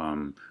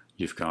so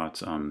you've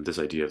got this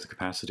idea of the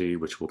capacity,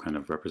 which will kind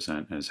of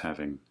represent as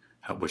having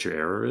what your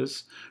error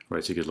is,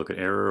 right? So you could look at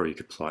error, or you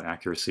could plot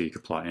accuracy, you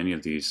could plot any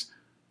of these.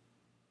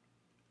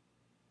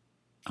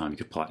 You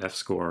could plot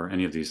f-score,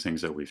 any of these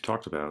things that we've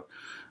talked about,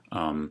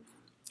 and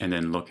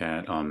then look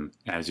at,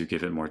 as you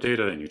give it more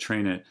data and you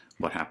train it,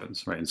 what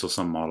happens, right? And so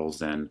some models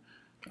then,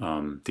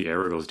 the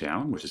error goes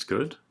down, which is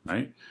good,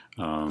 right?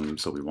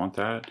 So we want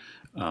that,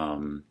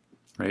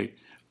 right?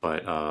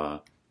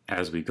 But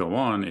as we go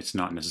on, it's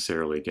not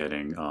necessarily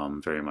getting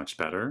very much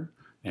better,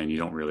 and you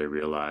don't really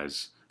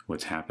realize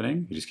what's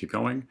happening. You just keep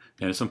going,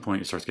 and at some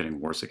point it starts getting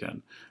worse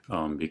again,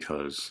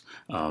 because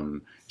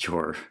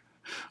you're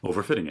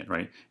overfitting it,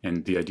 right?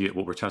 And the idea,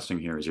 what we're testing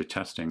here is you're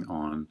testing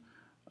on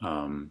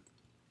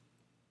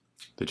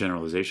the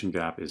generalization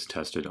gap is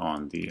tested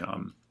on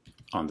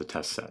the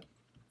test set,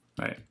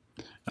 right?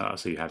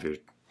 So you have your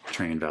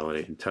train,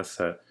 validate, and test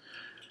set,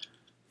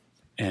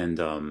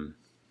 and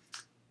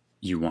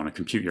you want to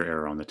compute your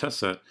error on the test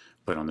set,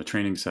 but on the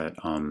training set,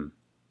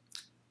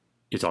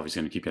 it's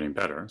obviously going to keep getting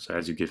better. So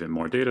as you give it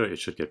more data, it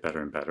should get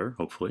better and better,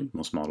 hopefully.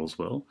 Most models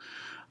will.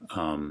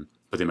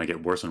 But they might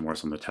get worse and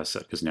worse on the test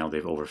set, because now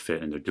they've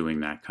overfit and they're doing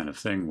that kind of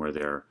thing where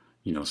they're,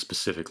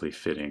 specifically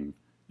fitting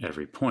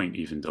every point,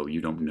 even though you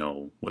don't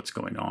know what's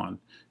going on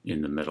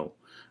in the middle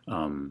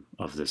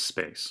of this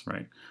space,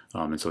 right?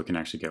 And so it can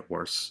actually get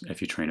worse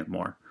if you train it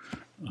more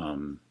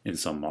in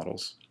some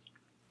models.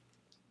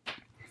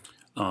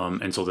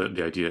 And so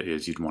the idea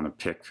is you'd want to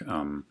pick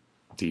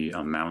the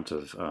amount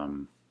of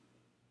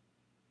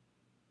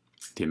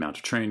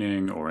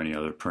training or any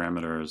other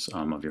parameters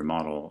of your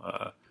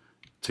model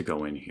to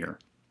go in here,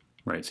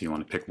 right? So you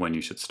want to pick when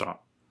you should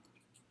stop.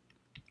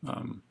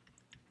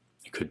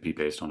 It could be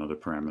based on other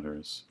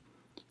parameters,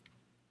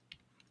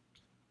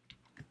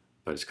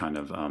 but it's kind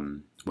of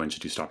when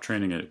should you stop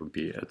training it? It would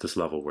be at this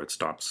level where it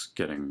stops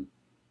getting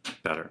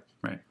better,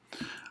 right?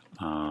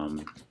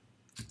 And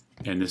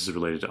this is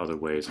related to other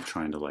ways of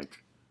trying to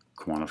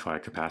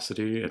quantify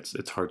capacity.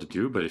 It's hard to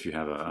do, but if you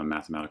have a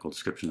mathematical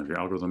description of your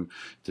algorithm,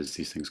 there's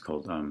these things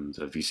called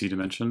the VC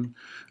dimension,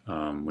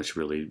 which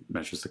really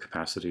measures the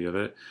capacity of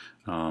it.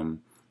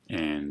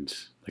 And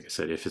like I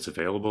said, if it's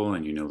available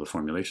and you know the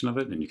formulation of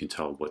it, then you can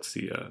tell what's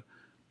the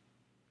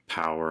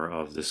power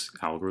of this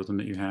algorithm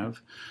that you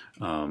have.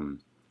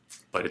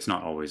 But it's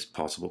not always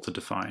possible to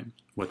define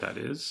what that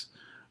is.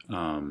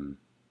 And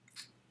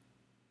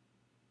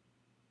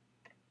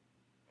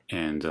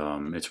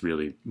it's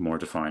really more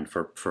defined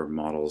for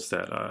models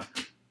that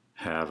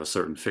have a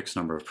certain fixed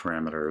number of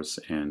parameters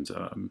and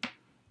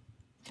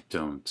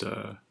don't,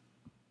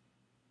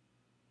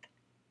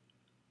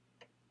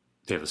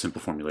 they have a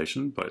simple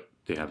formulation, but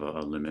they have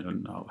a limit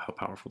on how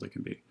powerful they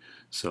can be.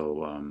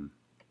 So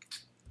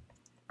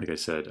like I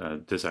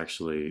said, this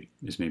actually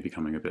is maybe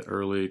coming a bit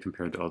early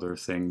compared to other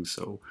things.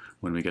 So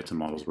when we get to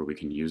models where we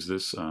can use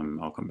this,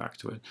 I'll come back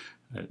to it.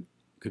 It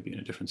could be in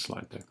a different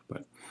slide deck,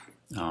 but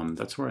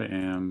that's where I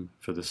am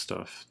for this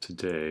stuff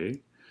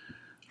today.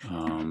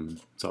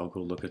 So I'll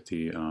go look at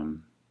the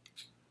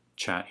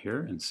chat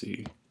here and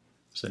see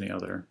if there's any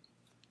other.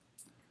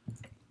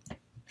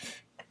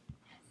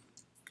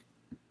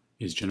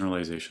 Is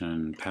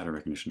generalization pattern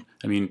recognition?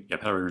 I mean, yeah,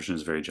 pattern recognition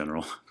is a very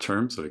general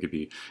term, so it could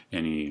be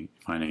finding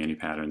any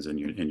patterns in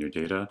your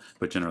data,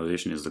 but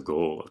generalization is the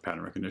goal of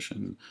pattern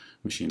recognition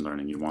machine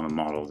learning. You want a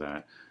model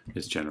that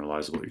is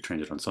generalizable. You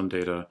trained it on some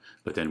data,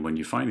 but then when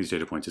you find these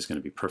data points, it's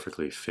going to be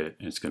perfectly fit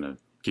and it's going to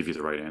give you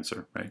the right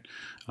answer, right?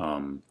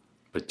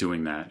 But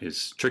doing that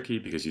is tricky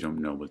because you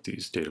don't know what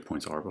these data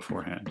points are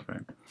beforehand,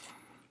 right?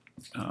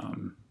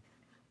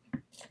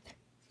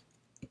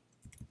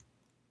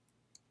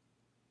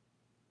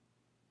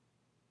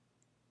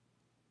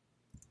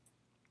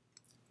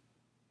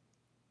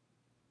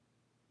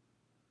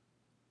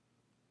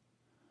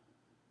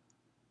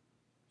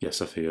 Yes,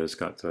 Sophia's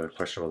got the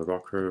question about the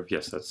ROC curve.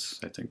 Yes,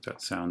 I think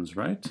that sounds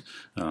right.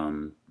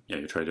 Yeah,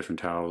 you try different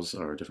taus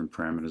or different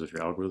parameters of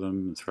your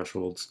algorithm and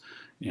thresholds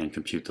and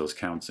compute those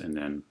counts, and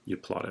then you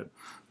plot it.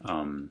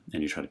 And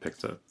you try to pick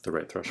the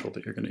right threshold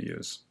that you're going to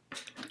use.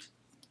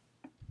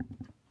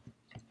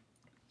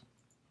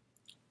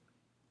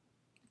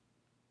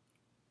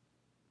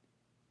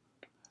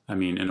 I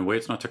mean, in a way,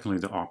 it's not technically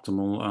the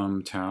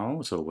optimal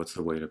tau. So what's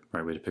the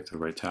right way to pick the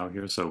right tau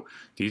here? So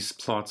these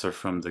plots are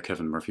from the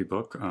Kevin Murphy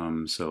book.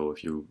 So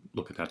if you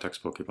look at that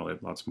textbook, you probably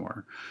have lots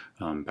more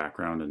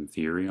background and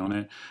theory on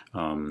it.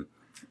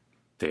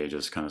 They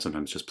just kind of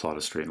sometimes just plot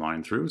a straight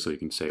line through. So you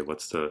can say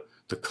what's the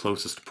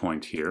closest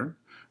point here.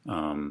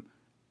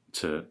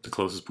 To the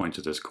closest point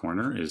to this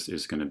corner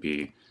is going to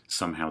be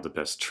somehow the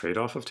best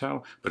trade-off of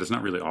tau, but it's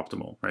not really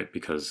optimal, right?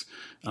 Because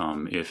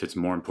if it's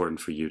more important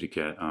for you to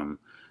get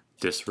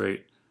this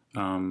rate,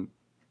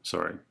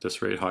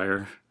 this rate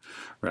higher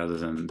rather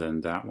than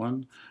that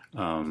one,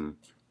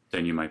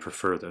 then you might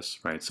prefer this,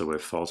 right? So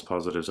if false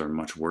positives are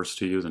much worse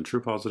to you than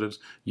true positives,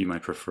 you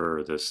might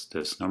prefer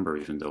this number,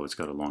 even though it's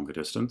got a longer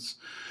distance.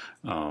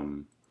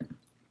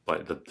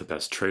 But the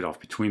best trade-off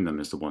between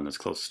them is the one that's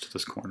closest to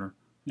this corner.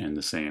 And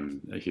the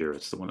same here,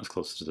 it's the one that's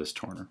closest to this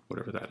corner,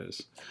 whatever that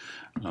is.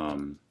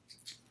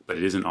 But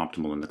it isn't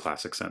optimal in the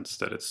classic sense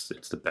that it's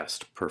the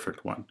best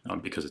perfect one,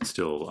 because it's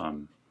still,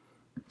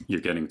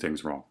 you're getting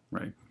things wrong,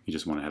 right? You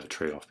just want to have a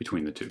trade-off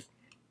between the two.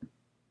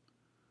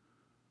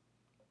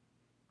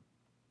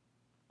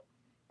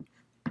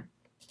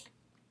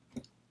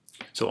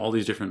 So all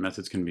these different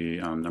methods can be,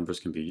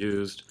 numbers can be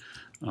used.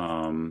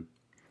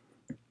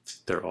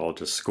 They're all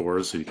just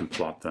scores, so you can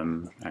plot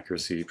them,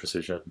 accuracy,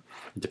 precision.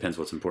 It depends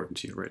what's important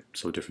to you, right?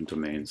 So different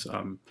domains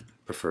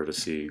prefer to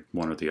see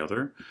one or the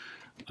other.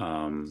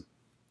 And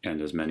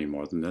there's many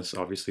more than this,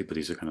 obviously, but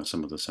these are kind of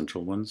some of the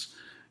central ones.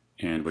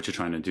 And what you're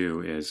trying to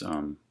do is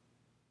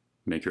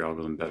make your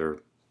algorithm better,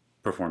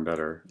 perform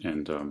better,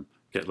 and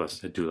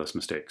do less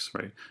mistakes,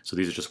 right? So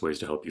these are just ways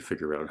to help you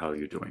figure out how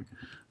you're doing.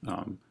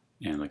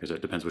 And like I said,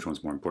 it depends which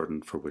one's more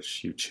important for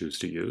which you choose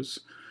to use.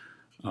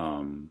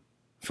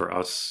 For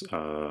us,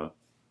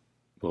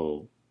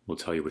 we'll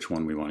tell you which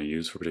one we want to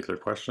use for a particular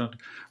question,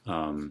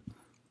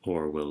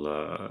 or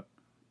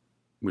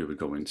we would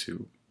go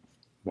into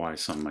why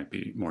some might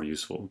be more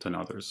useful than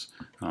others.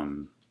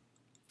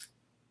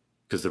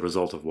 Because the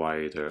result of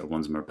why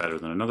one's more better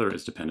than another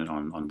is dependent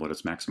on what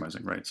it's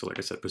maximizing, right? So like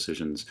I said,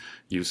 precision's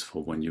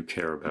useful when you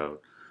care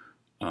about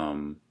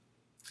how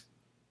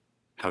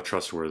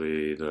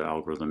trustworthy the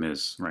algorithm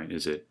is, right?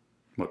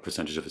 What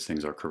percentage of its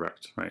things are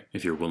correct, right?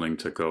 If you're willing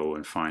to go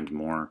and find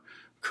more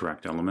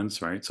correct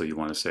elements, right? So you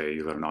want to say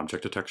you've got an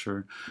object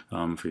detector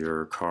for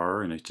your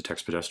car and it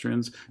detects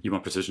pedestrians. You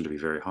want precision to be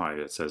very high.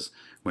 It says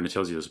when it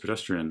tells you there's a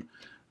pedestrian,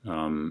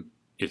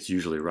 it's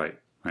usually right?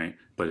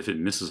 But if it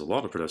misses a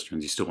lot of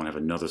pedestrians, you still want to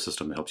have another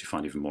system that helps you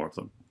find even more of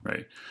them,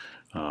 right?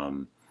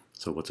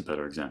 So what's a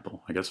better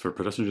example? I guess for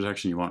pedestrian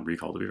detection, you want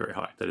recall to be very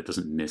high, that it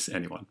doesn't miss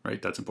anyone, right?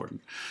 That's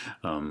important.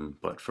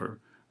 But for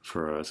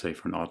say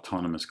for an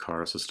autonomous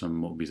car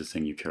system, what would be the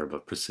thing you care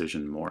about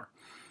precision more?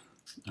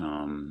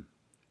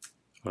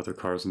 Other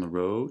cars on the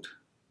road?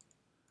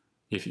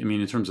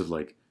 In terms of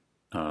like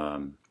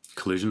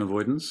collision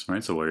avoidance,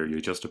 right? So where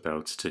you're just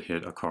about to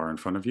hit a car in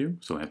front of you,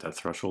 so at that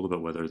threshold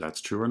about whether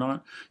that's true or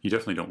not, you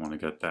definitely don't want to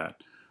get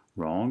that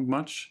wrong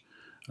much,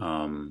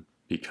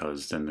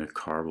 because then the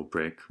car will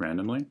brake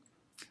randomly.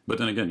 But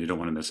then again, you don't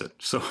want to miss it.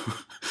 So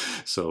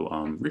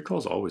recall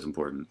is always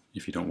important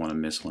if you don't want to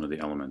miss one of the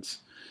elements.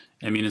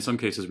 In some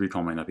cases,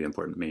 recall might not be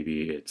important.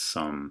 Maybe it's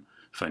some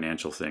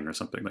financial thing or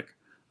something like,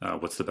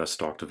 what's the best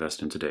stock to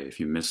invest in today? If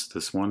you miss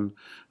this one,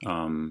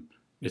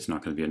 it's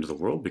not going to be the end of the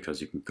world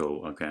because you can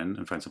go again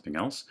and find something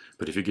else.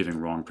 But if you're giving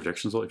wrong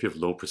predictions, if you have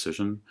low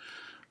precision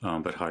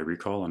but high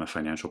recall on a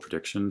financial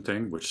prediction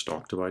thing, which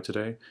stock to buy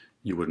today,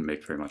 you wouldn't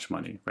make very much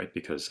money, right?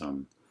 Because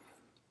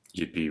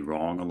you'd be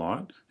wrong a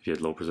lot if you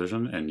had low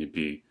precision, and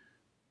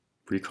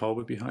recall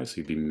would be high, so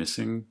you'd be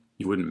missing.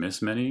 You wouldn't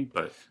miss many,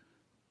 but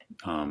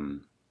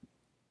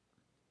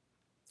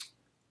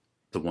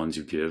the ones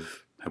you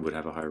give would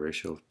have a high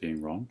ratio of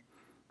being wrong.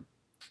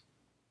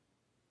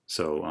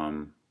 So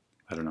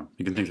I don't know.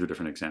 You can think through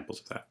different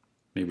examples of that.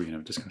 Maybe we can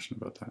have a discussion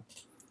about that.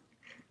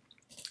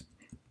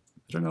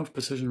 I don't know if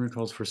precision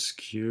recalls for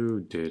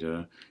skewed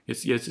data.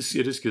 It is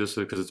skewed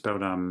because it's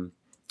about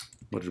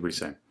what did we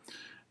say?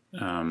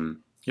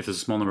 If there's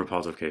a small number of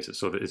positive cases,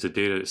 so if the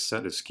data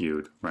set is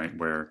skewed, right,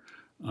 where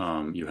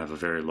you have a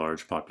very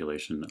large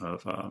population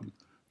of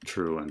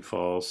true and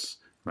false,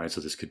 right?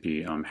 So this could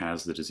be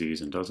has the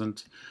disease and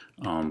doesn't,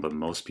 but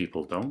most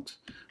people don't.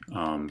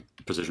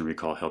 Precision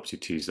recall helps you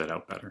tease that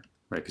out better,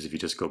 right? Because if you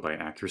just go by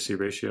accuracy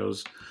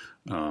ratios,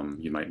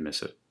 you might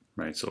miss it,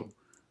 right? So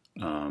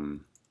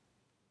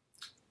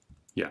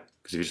yeah,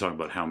 because if you talk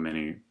about how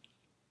many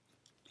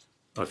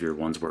of your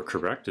ones were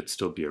correct, it'd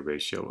still be a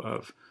ratio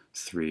of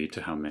 3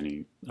 to how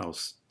many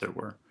else there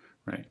were,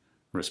 right?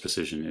 Whereas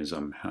precision is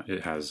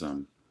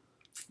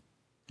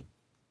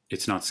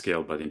it's not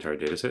scaled by the entire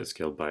data set, it's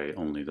scaled by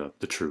only the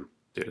true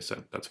data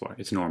set. That's why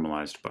it's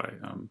normalized by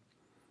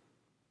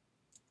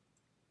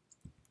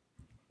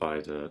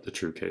the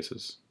true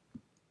cases.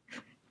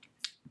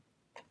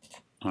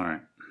 All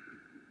right,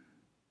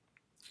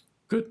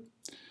 good.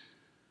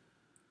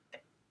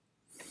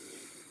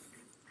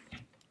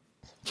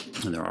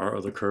 And there are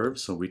other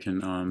curves, so we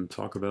can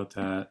talk about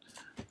that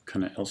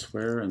kind of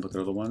elsewhere and look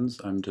at other ones.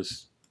 I'm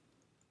just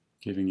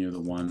giving you the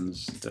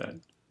ones that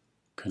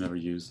kind of are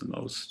used the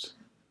most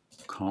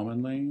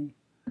commonly.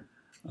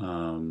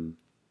 And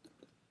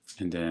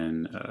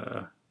then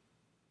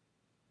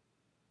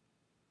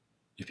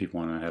if people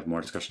want to have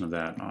more discussion of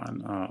that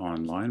on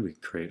online, we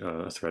create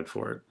a thread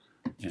for it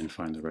and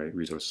find the right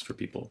resources for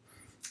people,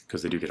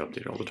 because they do get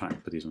updated all the time,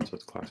 but these ones are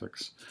the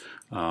classics.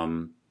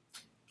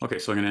 Okay,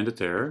 so I'm going to end it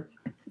there,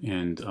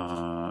 and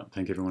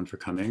thank everyone for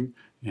coming,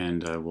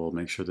 and I will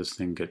make sure this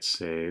thing gets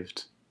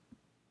saved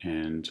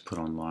and put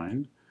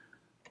online,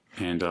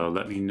 and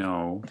let me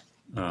know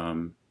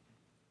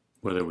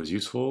whether it was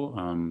useful.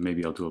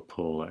 Maybe I'll do a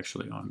poll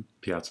actually on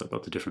Piazza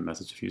about the different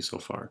methods we've used so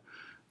far,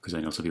 because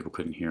I know some people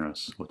couldn't hear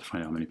us. We'll have to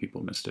find out how many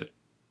people missed it.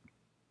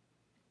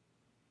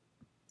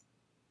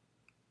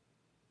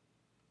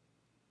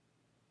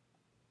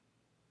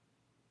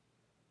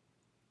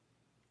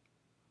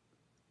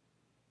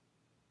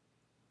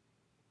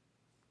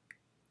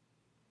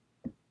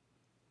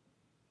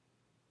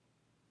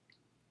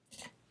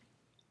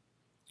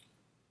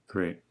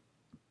 Great.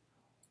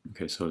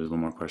 Okay, so there's one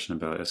more question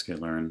about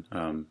sklearn.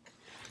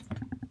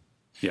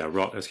 Yeah,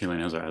 sklearn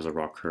has a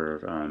ROC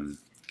curve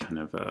kind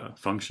of a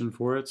function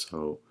for it.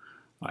 So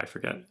I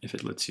forget if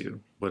it lets you,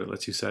 what it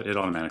lets you set. It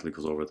automatically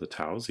goes over the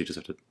taus. You just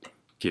have to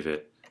give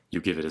it,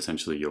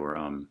 essentially your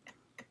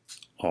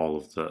all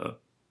of the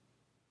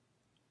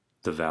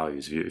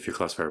values. If your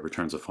classifier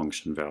returns a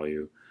function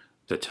value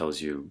that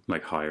tells you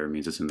like higher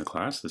means it's in the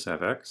class, this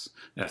f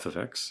of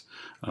x,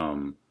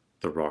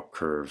 the ROC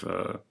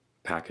curve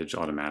package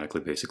automatically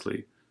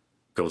basically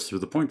goes through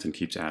the points and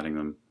keeps adding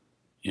them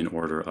in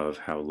order of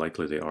how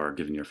likely they are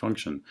given your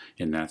function,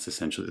 and that's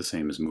essentially the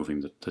same as moving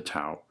the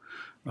tau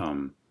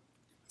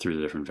through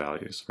the different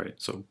values, right?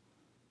 So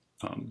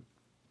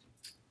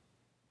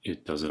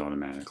it does it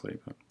automatically,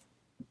 but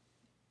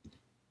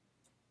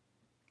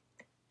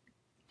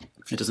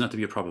it doesn't have to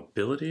be a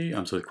probability.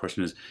 So the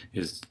question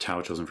is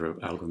tau chosen for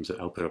algorithms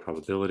that output a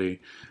probability?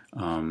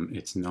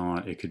 It's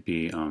not. It could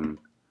be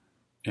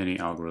any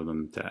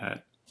algorithm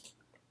that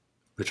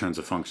returns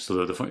a function.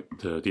 So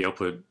the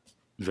output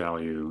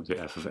value, the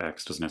f of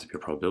x, doesn't have to be a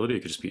probability. It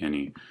could just be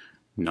any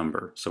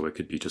number. So it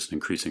could be just an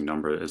increasing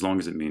number, as long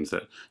as it means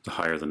that the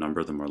higher the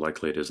number, the more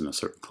likely it is in a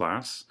certain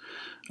class.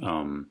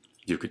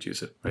 You could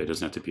use it, right? It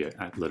doesn't have to be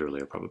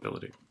literally a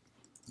probability,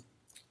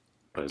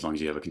 but as long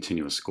as you have a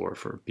continuous score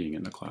for being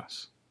in the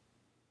class.